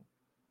a beating.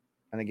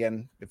 And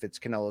again, if it's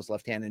Canelo's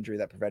left hand injury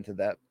that prevented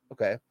that,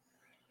 okay.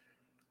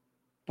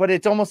 But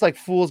it's almost like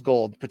fool's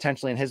gold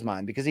potentially in his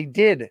mind, because he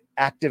did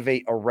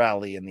activate a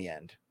rally in the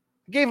end.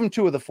 Gave him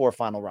 2 of the 4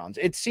 final rounds.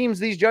 It seems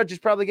these judges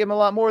probably gave him a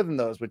lot more than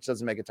those, which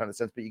doesn't make a ton of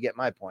sense, but you get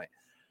my point.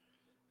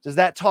 Does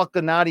that talk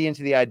Gennadiy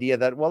into the idea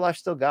that, well, I've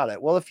still got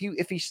it? Well, if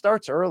he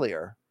starts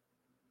earlier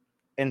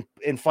and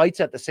fights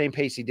at the same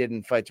pace he did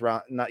in fights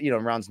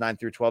rounds 9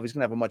 through 12, he's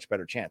going to have a much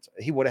better chance.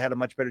 He would have had a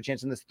much better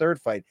chance in this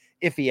third fight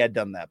if he had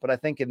done that. But I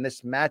think in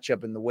this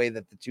matchup, in the way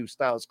that the two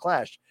styles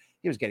clashed,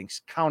 he was getting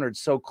countered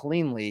so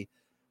cleanly.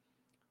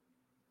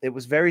 It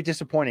was very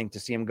disappointing to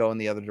see him go in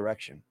the other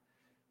direction.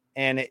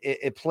 And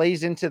it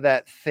plays into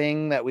that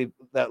thing that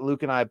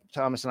Luke and I,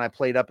 Thomas and I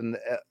played up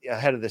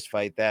ahead of this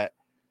fight, that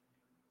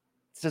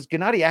says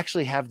Gennadiy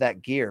actually have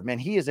that gear. Man,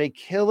 he is a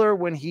killer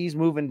when he's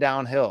moving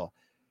downhill.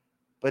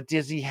 But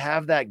does he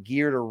have that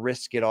gear to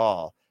risk it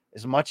all?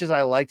 As much as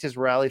I liked his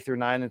rally through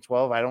 9 and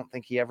 12, I don't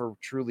think he ever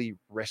truly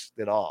risked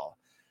it all.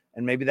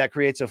 And maybe that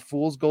creates a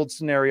fool's gold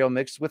scenario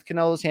mixed with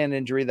Canelo's hand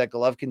injury that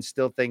Golovkin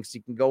still thinks he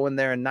can go in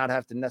there and not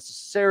have to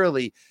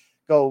necessarily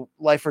go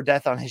life or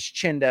death on his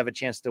chin to have a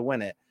chance to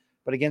win it.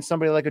 But against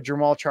somebody like a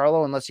Jermall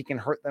Charlo, unless he can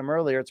hurt them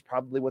earlier, it's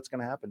probably what's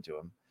going to happen to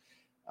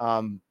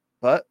him.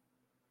 But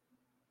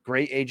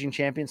great aging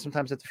champions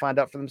sometimes have to find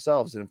out for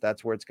themselves. And if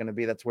that's where it's going to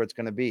be, that's where it's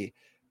going to be.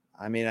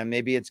 I mean,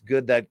 maybe it's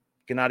good that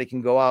Gennadiy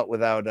can go out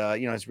without,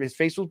 his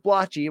face was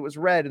blotchy. It was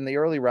red in the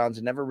early rounds.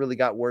 It never really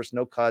got worse.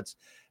 No cuts,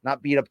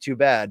 not beat up too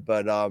bad.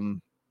 But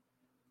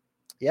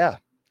yeah, a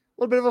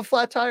little bit of a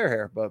flat tire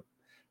here. But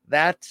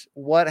that's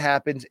what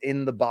happens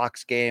in the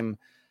box game.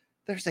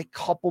 There's a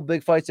couple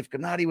big fights. If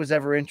Gennadiy was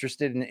ever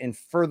interested in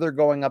further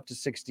going up to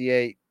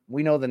 68,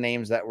 we know the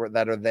names that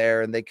are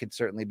there, and they could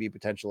certainly be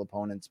potential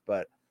opponents.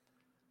 But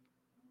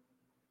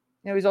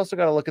he's also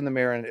got to look in the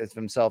mirror at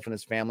himself and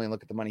his family and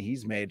look at the money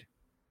he's made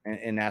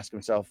and ask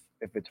himself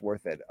if it's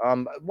worth it.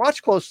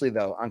 Watch closely,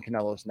 though, on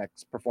Canelo's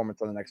next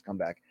performance on the next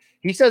comeback.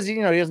 He says, he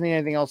doesn't need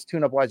anything else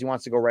tune-up-wise. He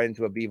wants to go right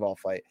into a B-ball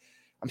fight.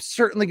 I'm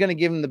certainly going to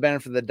give him the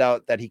benefit of the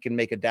doubt that he can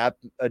make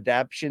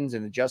adaptations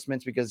and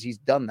adjustments because he's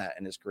done that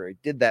in his career. He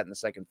did that in the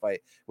second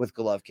fight with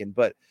Golovkin.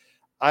 But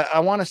I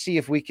want to see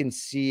if we can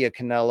see a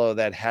Canelo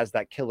that has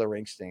that killer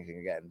instinct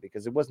again,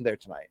 because it wasn't there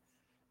tonight.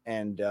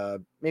 And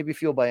maybe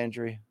fueled by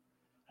injury.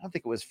 I don't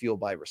think it was fueled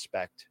by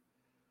respect.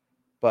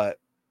 But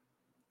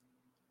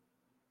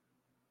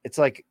it's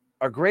like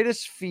our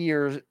greatest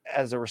fear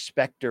as a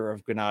respecter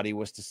of Gennadiy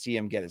was to see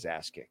him get his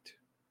ass kicked.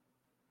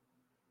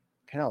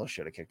 Canelo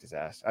should have kicked his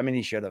ass. I mean,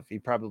 he should have. He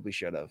probably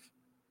should have.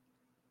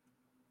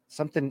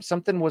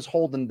 Something was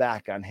holding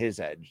back on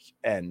his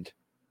hand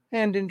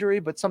injury,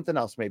 but something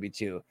else maybe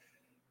too.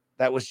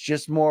 That was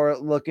just more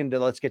looking to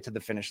let's get to the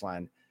finish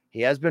line.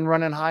 He has been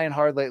running high and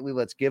hard lately.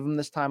 Let's give him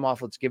this time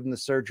off. Let's give him the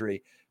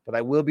surgery. But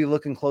I will be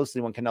looking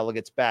closely when Canelo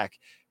gets back.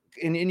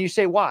 And you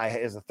say, why?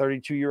 Is a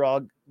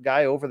 32-year-old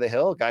guy over the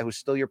hill, a guy who's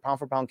still your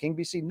pound-for-pound king,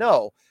 BC?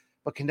 No.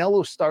 But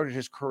Canelo started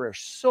his career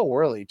so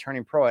early,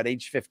 turning pro at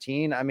age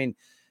 15. I mean,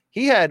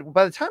 he had,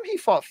 by the time he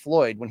fought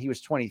Floyd when he was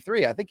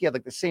 23, I think he had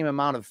like the same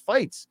amount of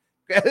fights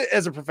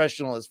as a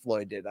professional as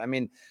Floyd did. I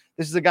mean,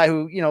 this is a guy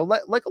who,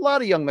 like a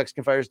lot of young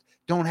Mexican fighters,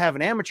 don't have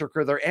an amateur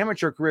career. Their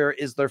amateur career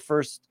is their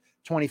first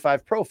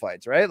 25 pro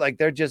fights, right? Like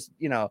they're just,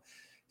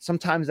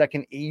 sometimes that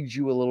can age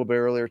you a little bit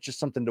earlier. It's just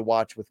something to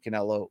watch with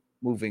Canelo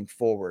moving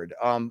forward.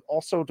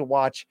 Also to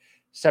watch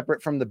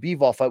separate from the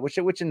Bivol fight,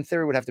 which in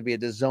theory would have to be a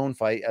DAZN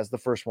fight, as the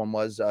first one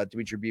was.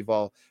 Dimitri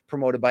Bivol,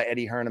 promoted by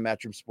Eddie Hearn and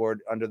Matchroom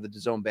Sport under the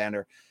DAZN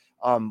banner.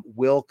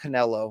 Will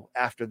Canelo,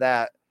 after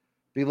that,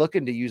 be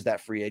looking to use that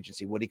free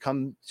agency? Would he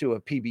come to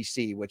a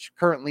PBC, which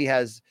currently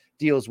has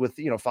deals with,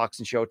 Fox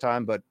and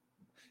Showtime, but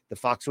the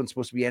Fox one's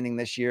supposed to be ending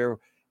this year?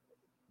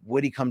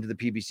 Would he come to the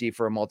PBC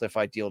for a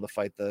multi-fight deal to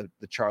fight the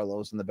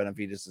Charlos and the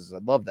Benavides?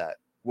 I'd love that.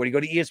 Would he go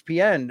to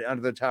ESPN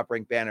under the Top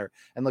Rank banner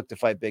and look to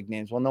fight big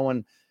names? Well, no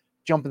one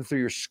jumping through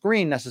your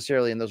screen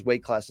necessarily in those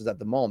weight classes at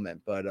the moment,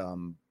 but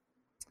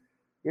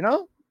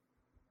not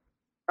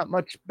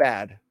much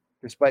bad,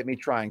 despite me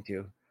trying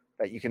to,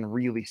 that you can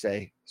really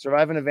say.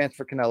 Survive and advance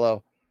for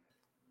Canelo.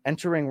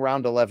 Entering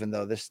round 11,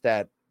 though, this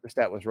stat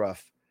was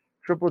rough.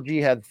 Triple G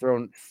had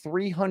thrown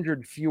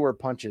 300 fewer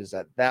punches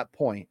at that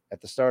point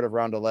at the start of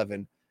round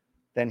 11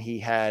 than he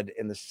had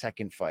in the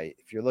second fight.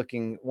 If you're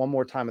looking one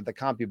more time at the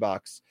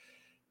CompuBox,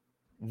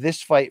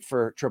 this fight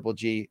for Triple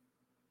G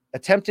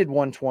attempted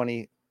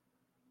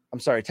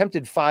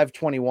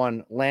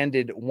 521,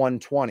 landed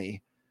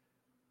 120.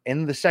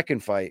 In the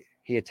second fight,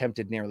 he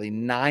attempted nearly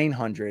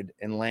 900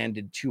 and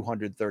landed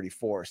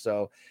 234.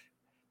 So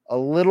a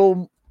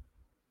little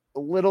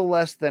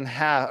less than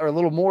half, or a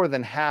little more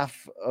than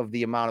half of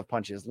the amount of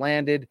punches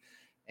landed,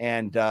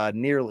 and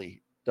nearly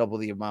double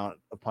the amount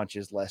of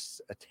punches less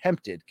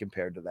attempted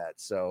compared to that.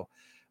 So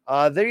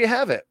there you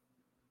have it.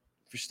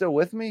 If you're still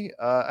with me,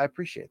 I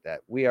appreciate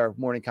that. We are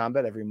Morning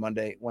Combat every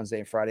Monday, Wednesday,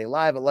 and Friday,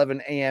 live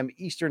 11 a.m.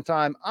 Eastern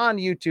time on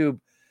YouTube.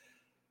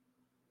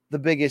 The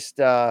biggest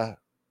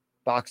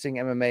boxing,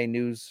 MMA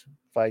news,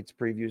 fights,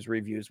 previews,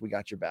 reviews. We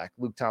got your back.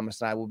 Luke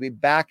Thomas and I will be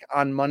back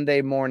on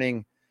Monday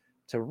morning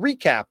to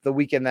recap the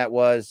weekend that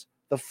was,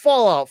 the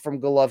fallout from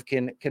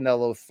Golovkin,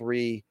 Canelo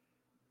 3,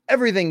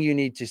 everything you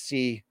need to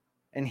see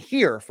and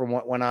hear from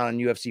what went on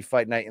UFC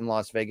Fight Night in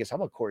Las Vegas. How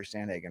about Corey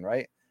Sandhagen,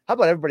 right? How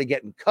about everybody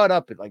getting cut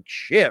up like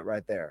shit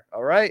right there?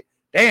 All right.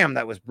 Damn,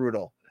 that was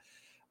brutal.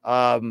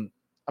 I'm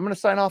going to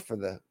sign off for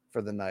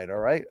the night. All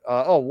right.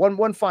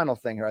 One final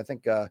thing here. I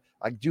think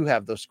I do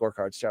have those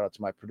scorecards. Shout out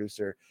to my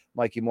producer,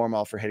 Mikey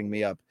Mormal, for hitting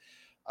me up.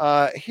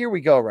 Here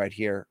we go right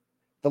here.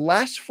 The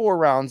last 4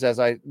 rounds, as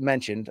I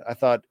mentioned, I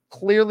thought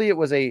clearly it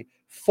was a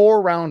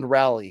 4-round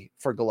rally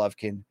for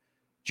Golovkin.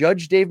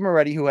 Judge Dave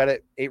Moretti, who had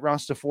it 8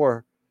 rounds to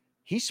 4,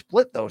 he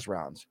split those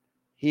rounds.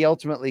 He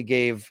ultimately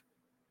gave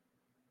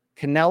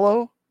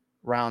Canelo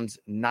rounds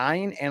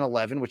 9 and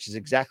 11, which is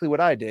exactly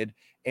what I did.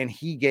 And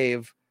he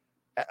gave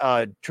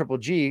Triple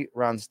G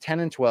rounds 10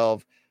 and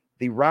 12.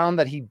 The round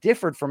that he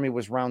differed from me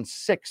was round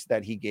 6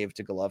 that he gave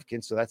to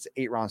Golovkin. So that's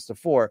 8 rounds to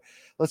 4.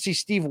 Let's see,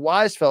 Steve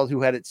Weisfeld,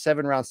 who had it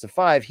 7 rounds to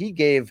 5, he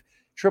gave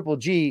Triple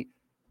G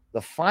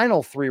the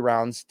final 3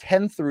 rounds,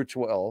 10 through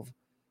 12,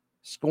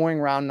 scoring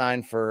round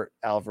 9 for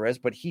Alvarez,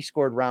 but he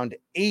scored round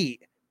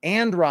 8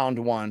 and round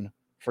 1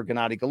 for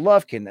Gennadiy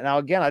Golovkin. And now,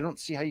 again, I don't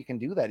see how you can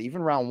do that.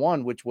 Even round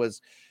 1, which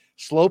was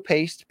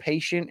slow-paced,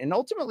 patient, and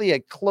ultimately a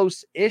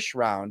close-ish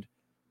round,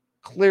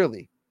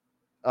 clearly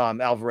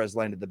Alvarez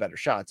landed the better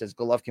shots, as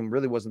Golovkin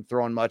really wasn't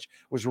throwing much,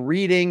 was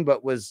reading,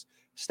 but was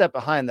a step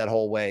behind that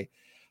whole way.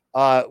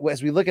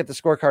 As we look at the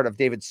scorecard of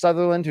David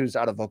Sutherland, who's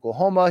out of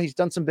Oklahoma, he's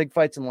done some big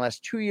fights in the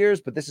last 2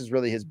 years, but this is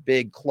really his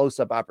big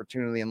close-up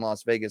opportunity in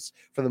Las Vegas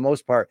for the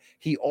most part.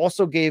 He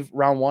also gave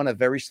round 1 a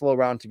very slow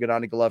round to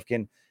Gennadiy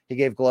Golovkin. He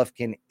gave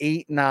Golovkin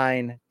 8,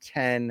 9,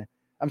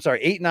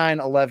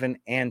 11,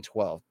 and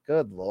 12.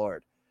 Good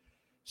Lord.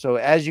 So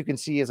as you can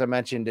see, as I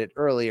mentioned it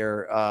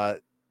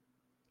earlier,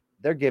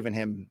 they're giving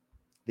him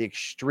the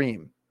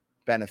extreme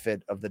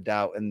benefit of the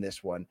doubt in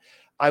this one.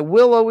 I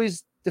will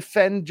always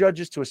defend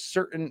judges to a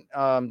certain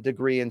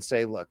degree and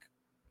say, look,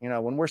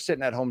 when we're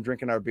sitting at home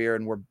drinking our beer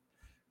and we're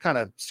kind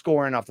of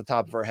scoring off the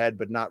top of our head,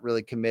 but not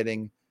really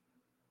committing,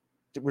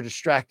 we're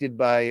distracted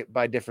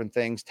by different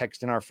things,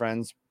 texting our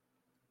friends.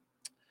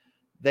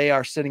 They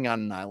are sitting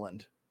on an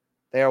island.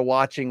 They are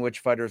watching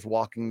which fighter is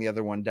walking the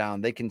other one down.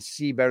 They can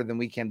see better than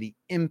we can the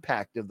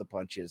impact of the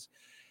punches.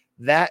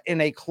 That in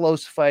a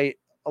close fight,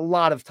 a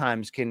lot of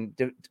times can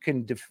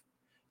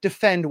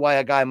defend why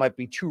a guy might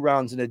be 2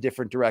 rounds in a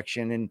different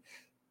direction. And,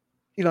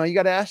 you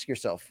got to ask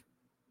yourself,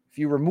 if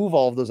you remove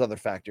all of those other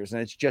factors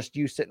and it's just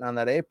you sitting on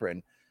that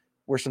apron,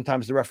 where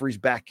sometimes the referee's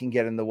back can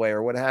get in the way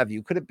or what have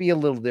you, could it be a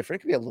little different?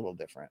 It could be a little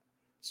different.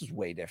 This is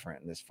way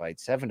different in this fight.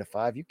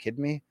 7-5. You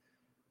kidding me?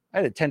 I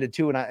had it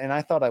 10-2, and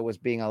I thought I was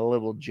being a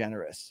little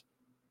generous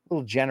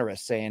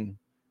saying,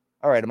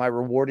 all right, am I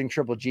rewarding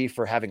Triple G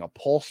for having a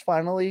pulse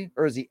finally,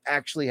 or is he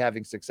actually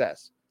having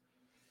success?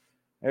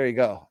 There you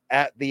go.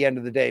 At the end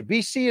of the day,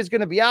 BC is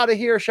going to be out of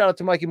here. Shout out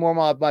to Mikey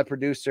Mormob, my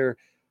producer.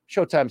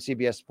 Showtime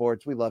CBS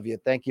Sports. We love you.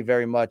 Thank you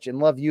very much. And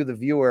love you, the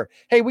viewer.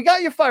 Hey, we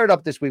got you fired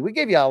up this week. We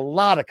gave you a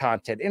lot of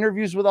content.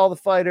 Interviews with all the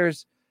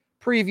fighters,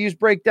 previews,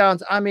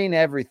 breakdowns. I mean,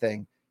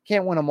 everything.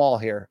 Can't win them all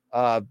here.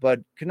 But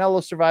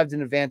Canelo survived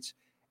in advance,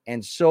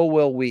 and so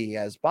will we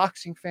as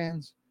boxing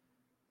fans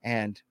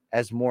and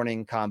as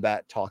morning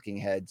combat talking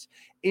heads.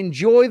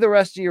 Enjoy the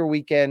rest of your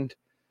weekend.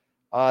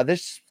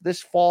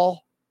 This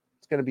fall,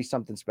 going to be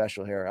something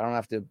special here. I don't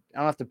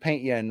have to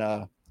paint you and I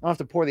don't have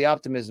to pour the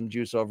optimism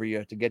juice over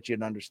you to get you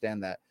to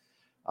understand that.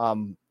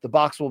 The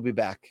box will be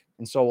back,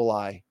 and so will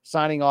I.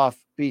 Signing off,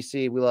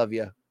 BC. We love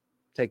you.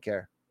 Take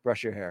care.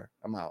 Brush your hair.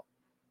 I'm out.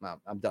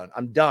 I'm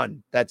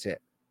done. That's it.